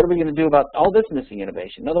 So what are we going to do about all this missing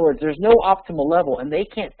innovation? In other words, there's no optimal level, and they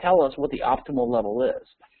can't tell us what the optimal level is.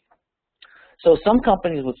 So some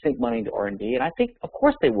companies would sink money into R&D, and I think, of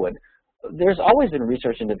course, they would. There's always been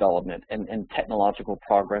research and development and technological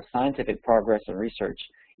progress, scientific progress and research,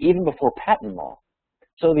 even before patent law.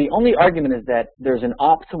 So the only argument is that there's an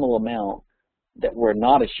optimal amount that we're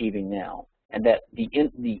not achieving now, and that the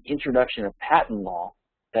introduction of patent law,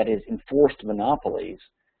 that is enforced monopolies,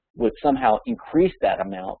 would somehow increase that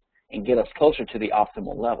amount and get us closer to the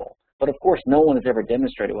optimal level. But of course, no one has ever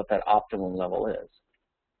demonstrated what that optimal level is.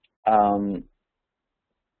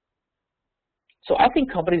 So I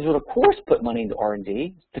think companies would, of course, put money into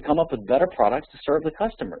R&D to come up with better products to serve the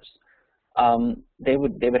customers. They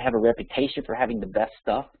would have a reputation for having the best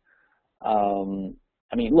stuff.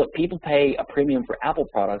 I mean, look, people pay a premium for Apple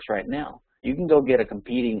products right now. You can go get a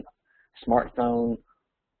competing smartphone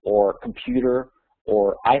or computer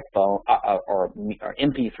or iPhone or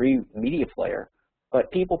MP3 media player,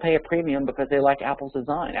 but people pay a premium because they like Apple's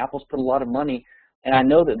design. Apple's put a lot of money, and I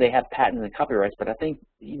know that they have patents and copyrights, but I think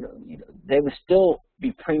they would still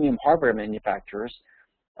be premium hardware manufacturers.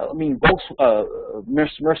 I mean,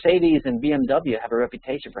 Mercedes and BMW have a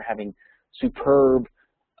reputation for having superb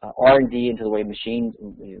R&D into the way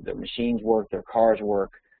their machines work, their cars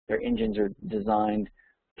work, their engines are designed.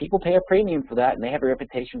 People pay a premium for that, and they have a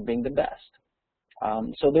reputation for being the best.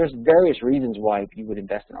 So there's various reasons why you would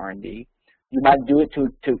invest in R&D. You might do it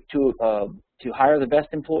to hire the best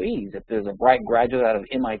employees. If there's a bright graduate out of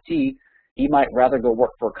MIT, he might rather go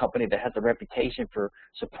work for a company that has a reputation for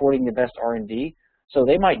supporting the best R&D. So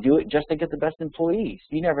they might do it just to get the best employees.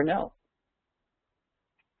 You never know.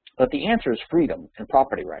 But the answer is freedom and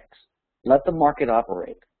property rights. Let the market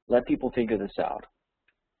operate. Let people figure this out.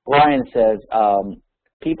 Brian says,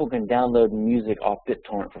 people can download music off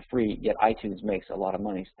BitTorrent for free, yet iTunes makes a lot of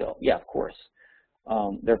money still. Yeah, of course.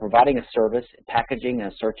 They're providing a service, packaging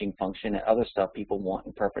and a searching function, and other stuff people want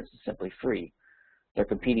and preference is simply free. They're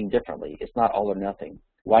competing differently. It's not all or nothing.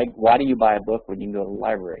 Why do you buy a book when you can go to the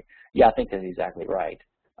library? Yeah, I think that's exactly right.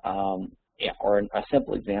 Yeah, or a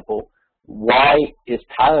simple example, why is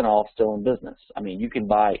Tylenol still in business? I mean, you can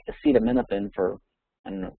buy acetaminophen for,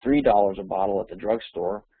 I don't know, $3 a bottle at the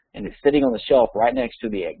drugstore, and it's sitting on the shelf right next to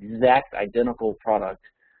the exact identical product,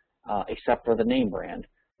 except for the name brand.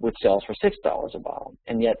 which sells for $6 a bottle,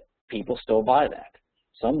 and yet people still buy that.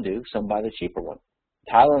 Some do, some buy the cheaper one.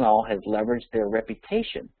 Tylenol has leveraged their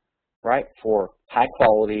reputation, right, for high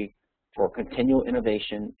quality, for continual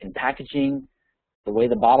innovation in packaging, the way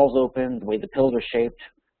the bottles open, the way the pills are shaped,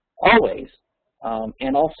 always,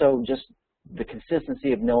 and also just the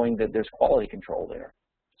consistency of knowing that there's quality control there.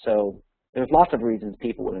 So there's lots of reasons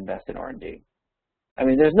people would invest in R&D. I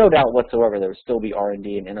mean, there's no doubt whatsoever there would still be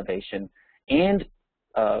R&D and innovation and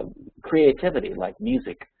creativity like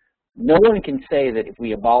music. No one can say that if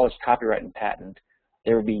we abolish copyright and patent,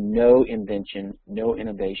 there would be no invention, no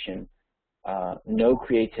innovation, no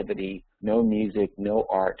creativity, no music, no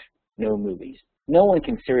art, no movies. No one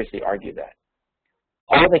can seriously argue that.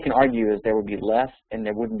 All they can argue is there would be less and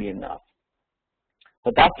there wouldn't be enough.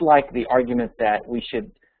 But that's like the argument that we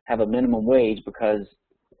should have a minimum wage because,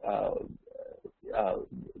 or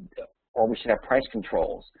we should have price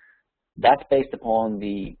controls. That's based upon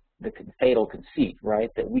the fatal conceit, right,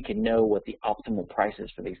 that we can know what the optimal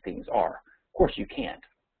prices for these things are. Of course you can't.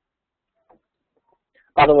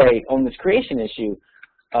 By the way, on this creation issue,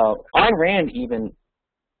 Ayn Rand even,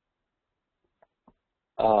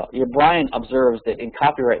 Brian observes that in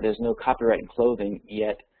copyright there's no copyright in clothing,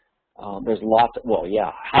 yet there's lots of, well,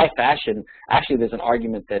 yeah, high fashion. Actually, there's an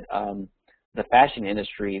argument that the fashion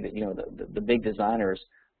industry, that the big designers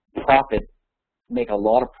make a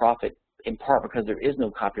lot of profit in part because there is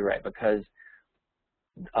no copyright, because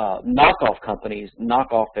knockoff companies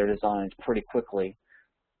knock off their designs pretty quickly,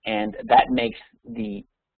 and that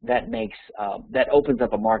opens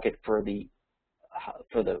up a market for the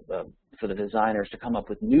designers to come up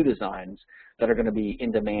with new designs that are going to be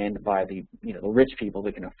in demand by the rich people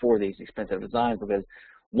that can afford these expensive designs, because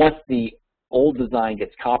once the old design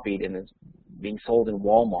gets copied and is being sold in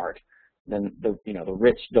Walmart, then the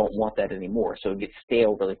rich don't want that anymore, so it gets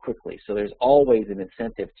stale really quickly. So there's always an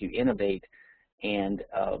incentive to innovate, and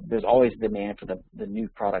there's always demand for the new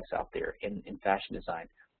products out there in fashion design.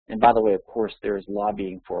 And by the way, of course, there's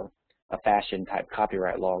lobbying for a fashion type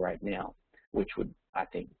copyright law right now, which would, I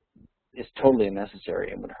think, is totally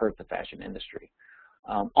unnecessary and would hurt the fashion industry.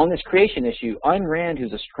 On this creation issue, Ayn Rand,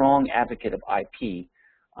 who's a strong advocate of IP,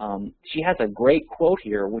 she has a great quote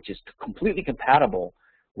here, which is completely compatible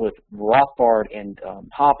with Rothbard and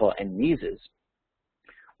Hoppe and Mises,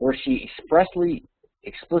 where she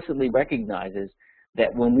explicitly recognizes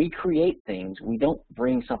that when we create things, we don't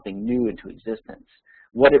bring something new into existence.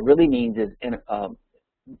 What it really means is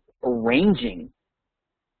arranging,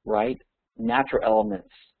 right, natural elements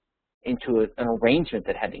into an arrangement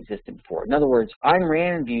that hadn't existed before. In other words, Ayn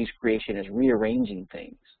Rand views creation as rearranging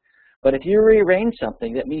things. But if you rearrange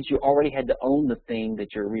something, that means you already had to own the thing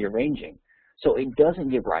that you're rearranging. So it doesn't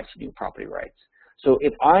give rise to new property rights. So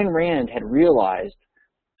if Ayn Rand had realized,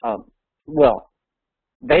 well,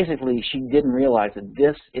 basically she didn't realize that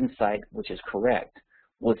this insight, which is correct,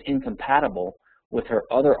 was incompatible with her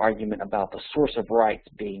other argument about the source of rights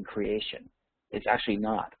being creation. It's actually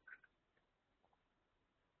not.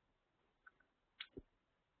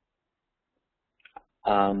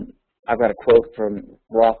 I've got a quote from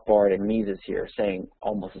Rothbard and Mises here saying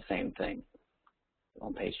almost the same thing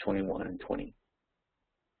on page 21 and 20.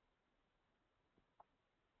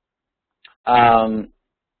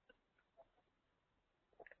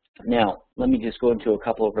 Now, let me just go into a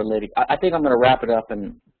couple of related. I think I'm going to wrap it up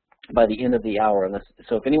by the end of the hour.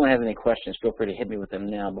 So if anyone has any questions, feel free to hit me with them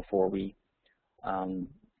now before we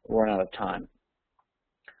run out of time.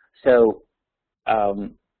 So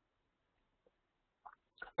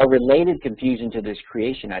a related confusion to this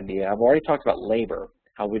creation idea, I've already talked about labor,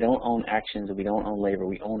 how we don't own actions and we don't own labor,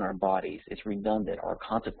 we own our bodies. It's redundant, or a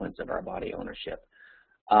consequence of our body ownership.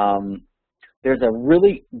 There's a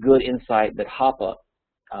really good insight that Hoppe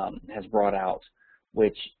has brought out,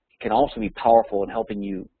 which can also be powerful in helping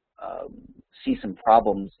you see some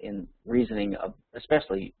problems in reasoning of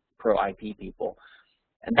especially pro-IP people.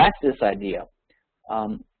 And that's this idea.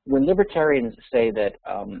 When libertarians say that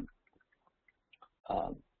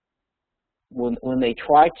when they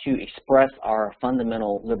try to express our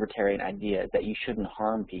fundamental libertarian idea that you shouldn't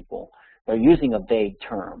harm people, they're using a vague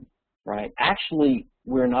term, right? Actually,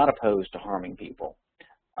 we're not opposed to harming people.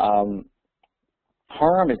 Harm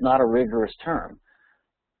is not a rigorous term.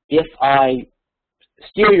 If I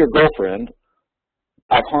steal your girlfriend,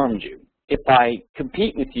 I've harmed you. If I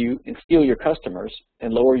compete with you and steal your customers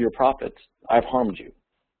and lower your profits, I've harmed you.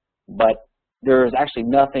 But there's actually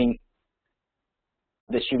nothing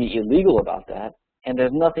that should be illegal about that, and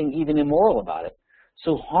there's nothing even immoral about it.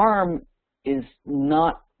 So harm is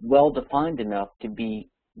not well defined enough to be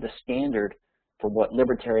the standard for what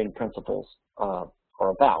libertarian principles are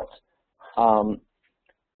about.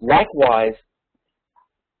 Likewise,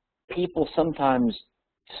 people sometimes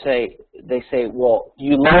say, well,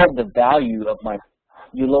 you lowered the value of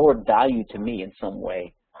you lowered value to me in some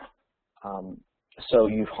way, so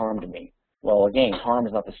you've harmed me. Well, again, harm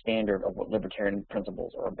is not the standard of what libertarian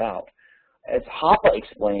principles are about. As Hoppe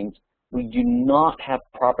explains, we do not have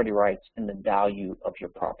property rights in the value of your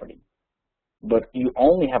property, but you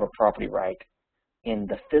only have a property right in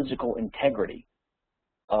the physical integrity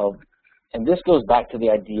of, and this goes back to the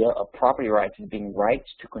idea of property rights as being rights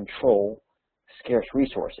to control scarce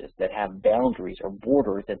resources that have boundaries or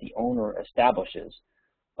borders that the owner establishes,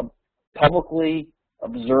 publicly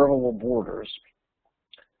observable borders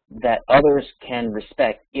that others can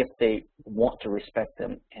respect if they want to respect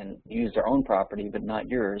them and use their own property, but not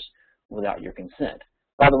yours without your consent.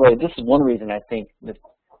 By the way, this is one reason I think that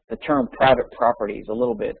the term private property is a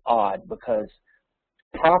little bit odd, because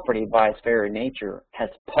property by its very nature has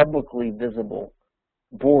publicly visible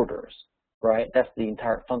borders, right? That's the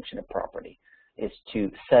entire function of property, is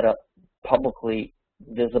to set up publicly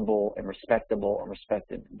visible and respectable and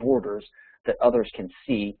respected borders that others can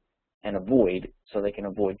see and avoid, so they can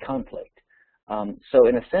avoid conflict. So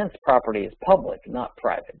in a sense, property is public, not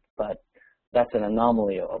private, but that's an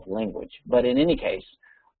anomaly of language. But in any case,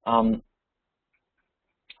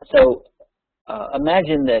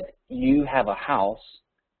 imagine that you have a house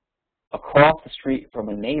across the street from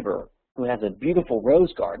a neighbor who has a beautiful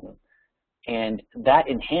rose garden, and that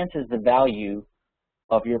enhances the value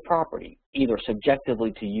of your property, either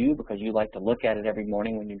subjectively to you because you like to look at it every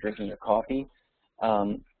morning when you're drinking your coffee,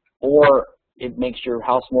 or it makes your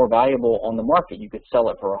house more valuable on the market. You could sell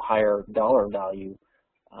it for a higher dollar value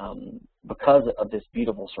because of this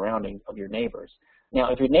beautiful surrounding of your neighbors.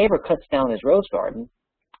 Now, if your neighbor cuts down his rose garden,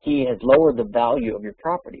 he has lowered the value of your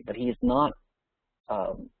property, but he has not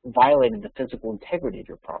violated the physical integrity of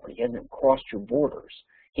your property. He hasn't crossed your borders.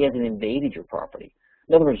 He hasn't invaded your property.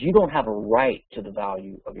 In other words, you don't have a right to the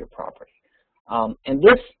value of your property. And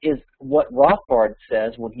this is what Rothbard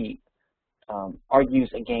says when he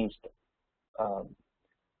argues against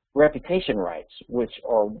reputation rights, which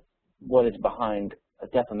are what is behind a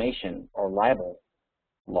defamation or libel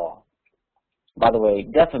law. By the way,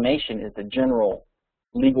 defamation is the general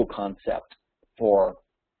legal concept for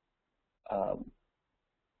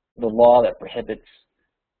the law that prohibits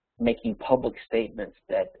making public statements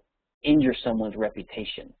that injure someone's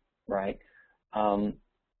reputation, right?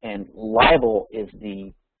 And libel is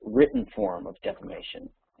the written form of defamation,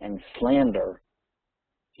 and slander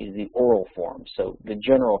is the oral form. So the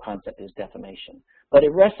general concept is defamation. But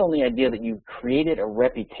it rests on the idea that you've created a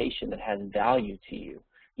reputation that has value to you.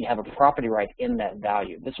 You have a property right in that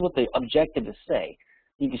value. This is what the objectivists say.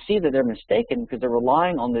 You can see that they're mistaken because they're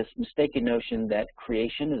relying on this mistaken notion that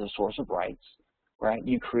creation is a source of rights, right?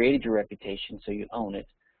 You created your reputation, so you own it.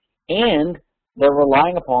 And they're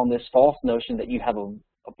relying upon this false notion that you have a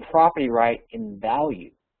property right in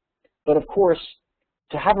value. But of course,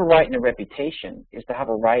 to have a right in a reputation is to have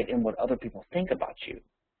a right in what other people think about you,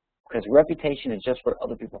 because reputation is just what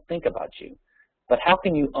other people think about you. But how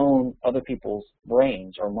can you own other people's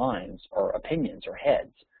brains or minds or opinions or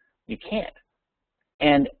heads? You can't.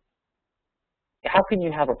 And how can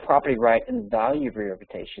you have a property right in the value of your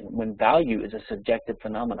reputation when value is a subjective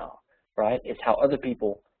phenomenon, right? It's how other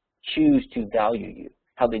people choose to value you,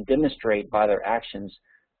 how they demonstrate by their actions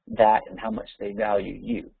that and how much they value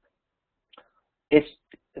you.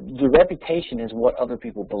 The reputation is what other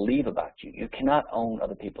people believe about you. You cannot own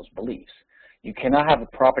other people's beliefs. You cannot have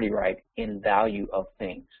a property right in value of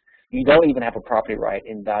things. You don't even have a property right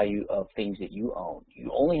in value of things that you own. You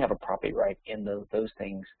only have a property right in those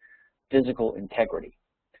things' physical integrity.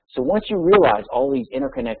 So once you realize all these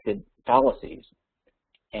interconnected fallacies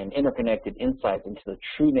and interconnected insights into the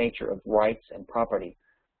true nature of rights and property,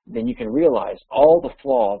 then you can realize all the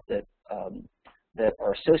flaws that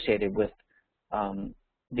are associated with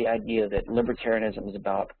the idea that libertarianism is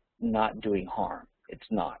about not doing harm. It's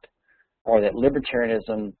not. Or that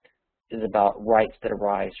libertarianism is about rights that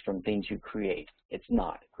arise from things you create. It's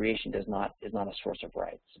not. Creation is not a source of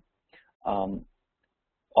rights.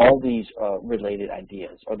 All these related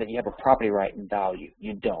ideas, or that you have a property right in value.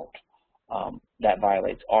 You don't. That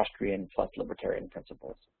violates Austrian plus libertarian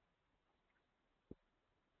principles.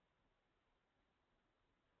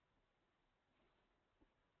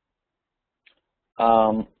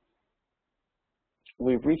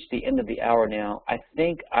 We've reached the end of the hour now. I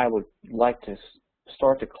think I would like to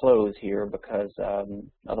start to close here because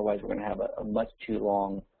otherwise we're going to have a much too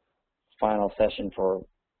long final session for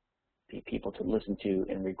the people to listen to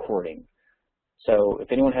in recording. So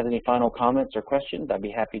if anyone has any final comments or questions, I'd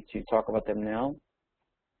be happy to talk about them now.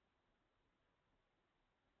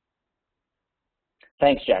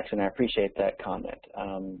 Thanks, Jackson. I appreciate that comment.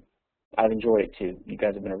 I've enjoyed it too. You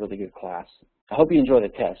guys have been a really good class. I hope you enjoy the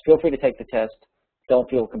test. Feel free to take the test. Don't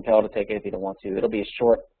feel compelled to take it if you don't want to. It'll be a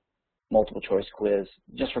short multiple choice quiz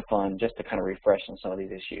just for fun, just to kind of refresh on some of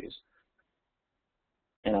these issues.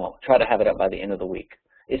 And I'll try to have it up by the end of the week.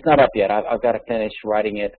 It's not up yet. I've got to finish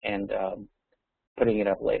writing it and putting it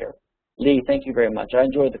up later. Lee, thank you very much. I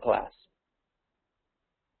enjoyed the class.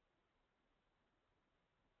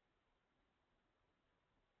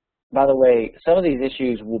 By the way, some of these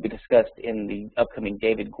issues will be discussed in the upcoming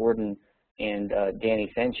David Gordon and Danny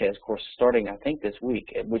Sanchez course starting, I think, this week,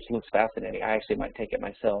 which looks fascinating. I actually might take it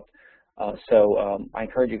myself. So I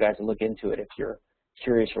encourage you guys to look into it if you're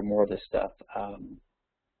curious for more of this stuff.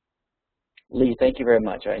 Lee, thank you very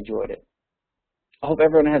much. I enjoyed it. I hope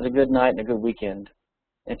everyone has a good night and a good weekend.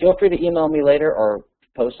 And feel free to email me later or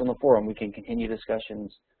post on the forum. We can continue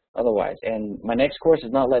discussions otherwise. And my next course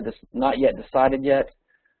is not yet decided yet,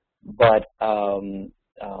 but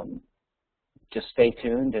just stay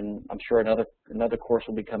tuned, and I'm sure another course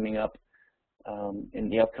will be coming up in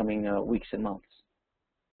the upcoming weeks and months.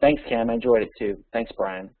 Thanks, Cam. I enjoyed it too. Thanks,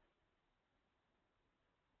 Brian.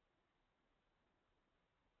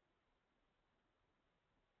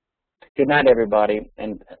 Good night, everybody.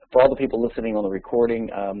 And for all the people listening on the recording,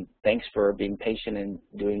 thanks for being patient and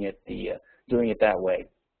doing it that way.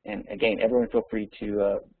 And again, everyone feel free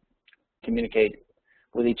to communicate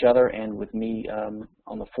with each other and with me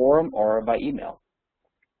on the forum or by email.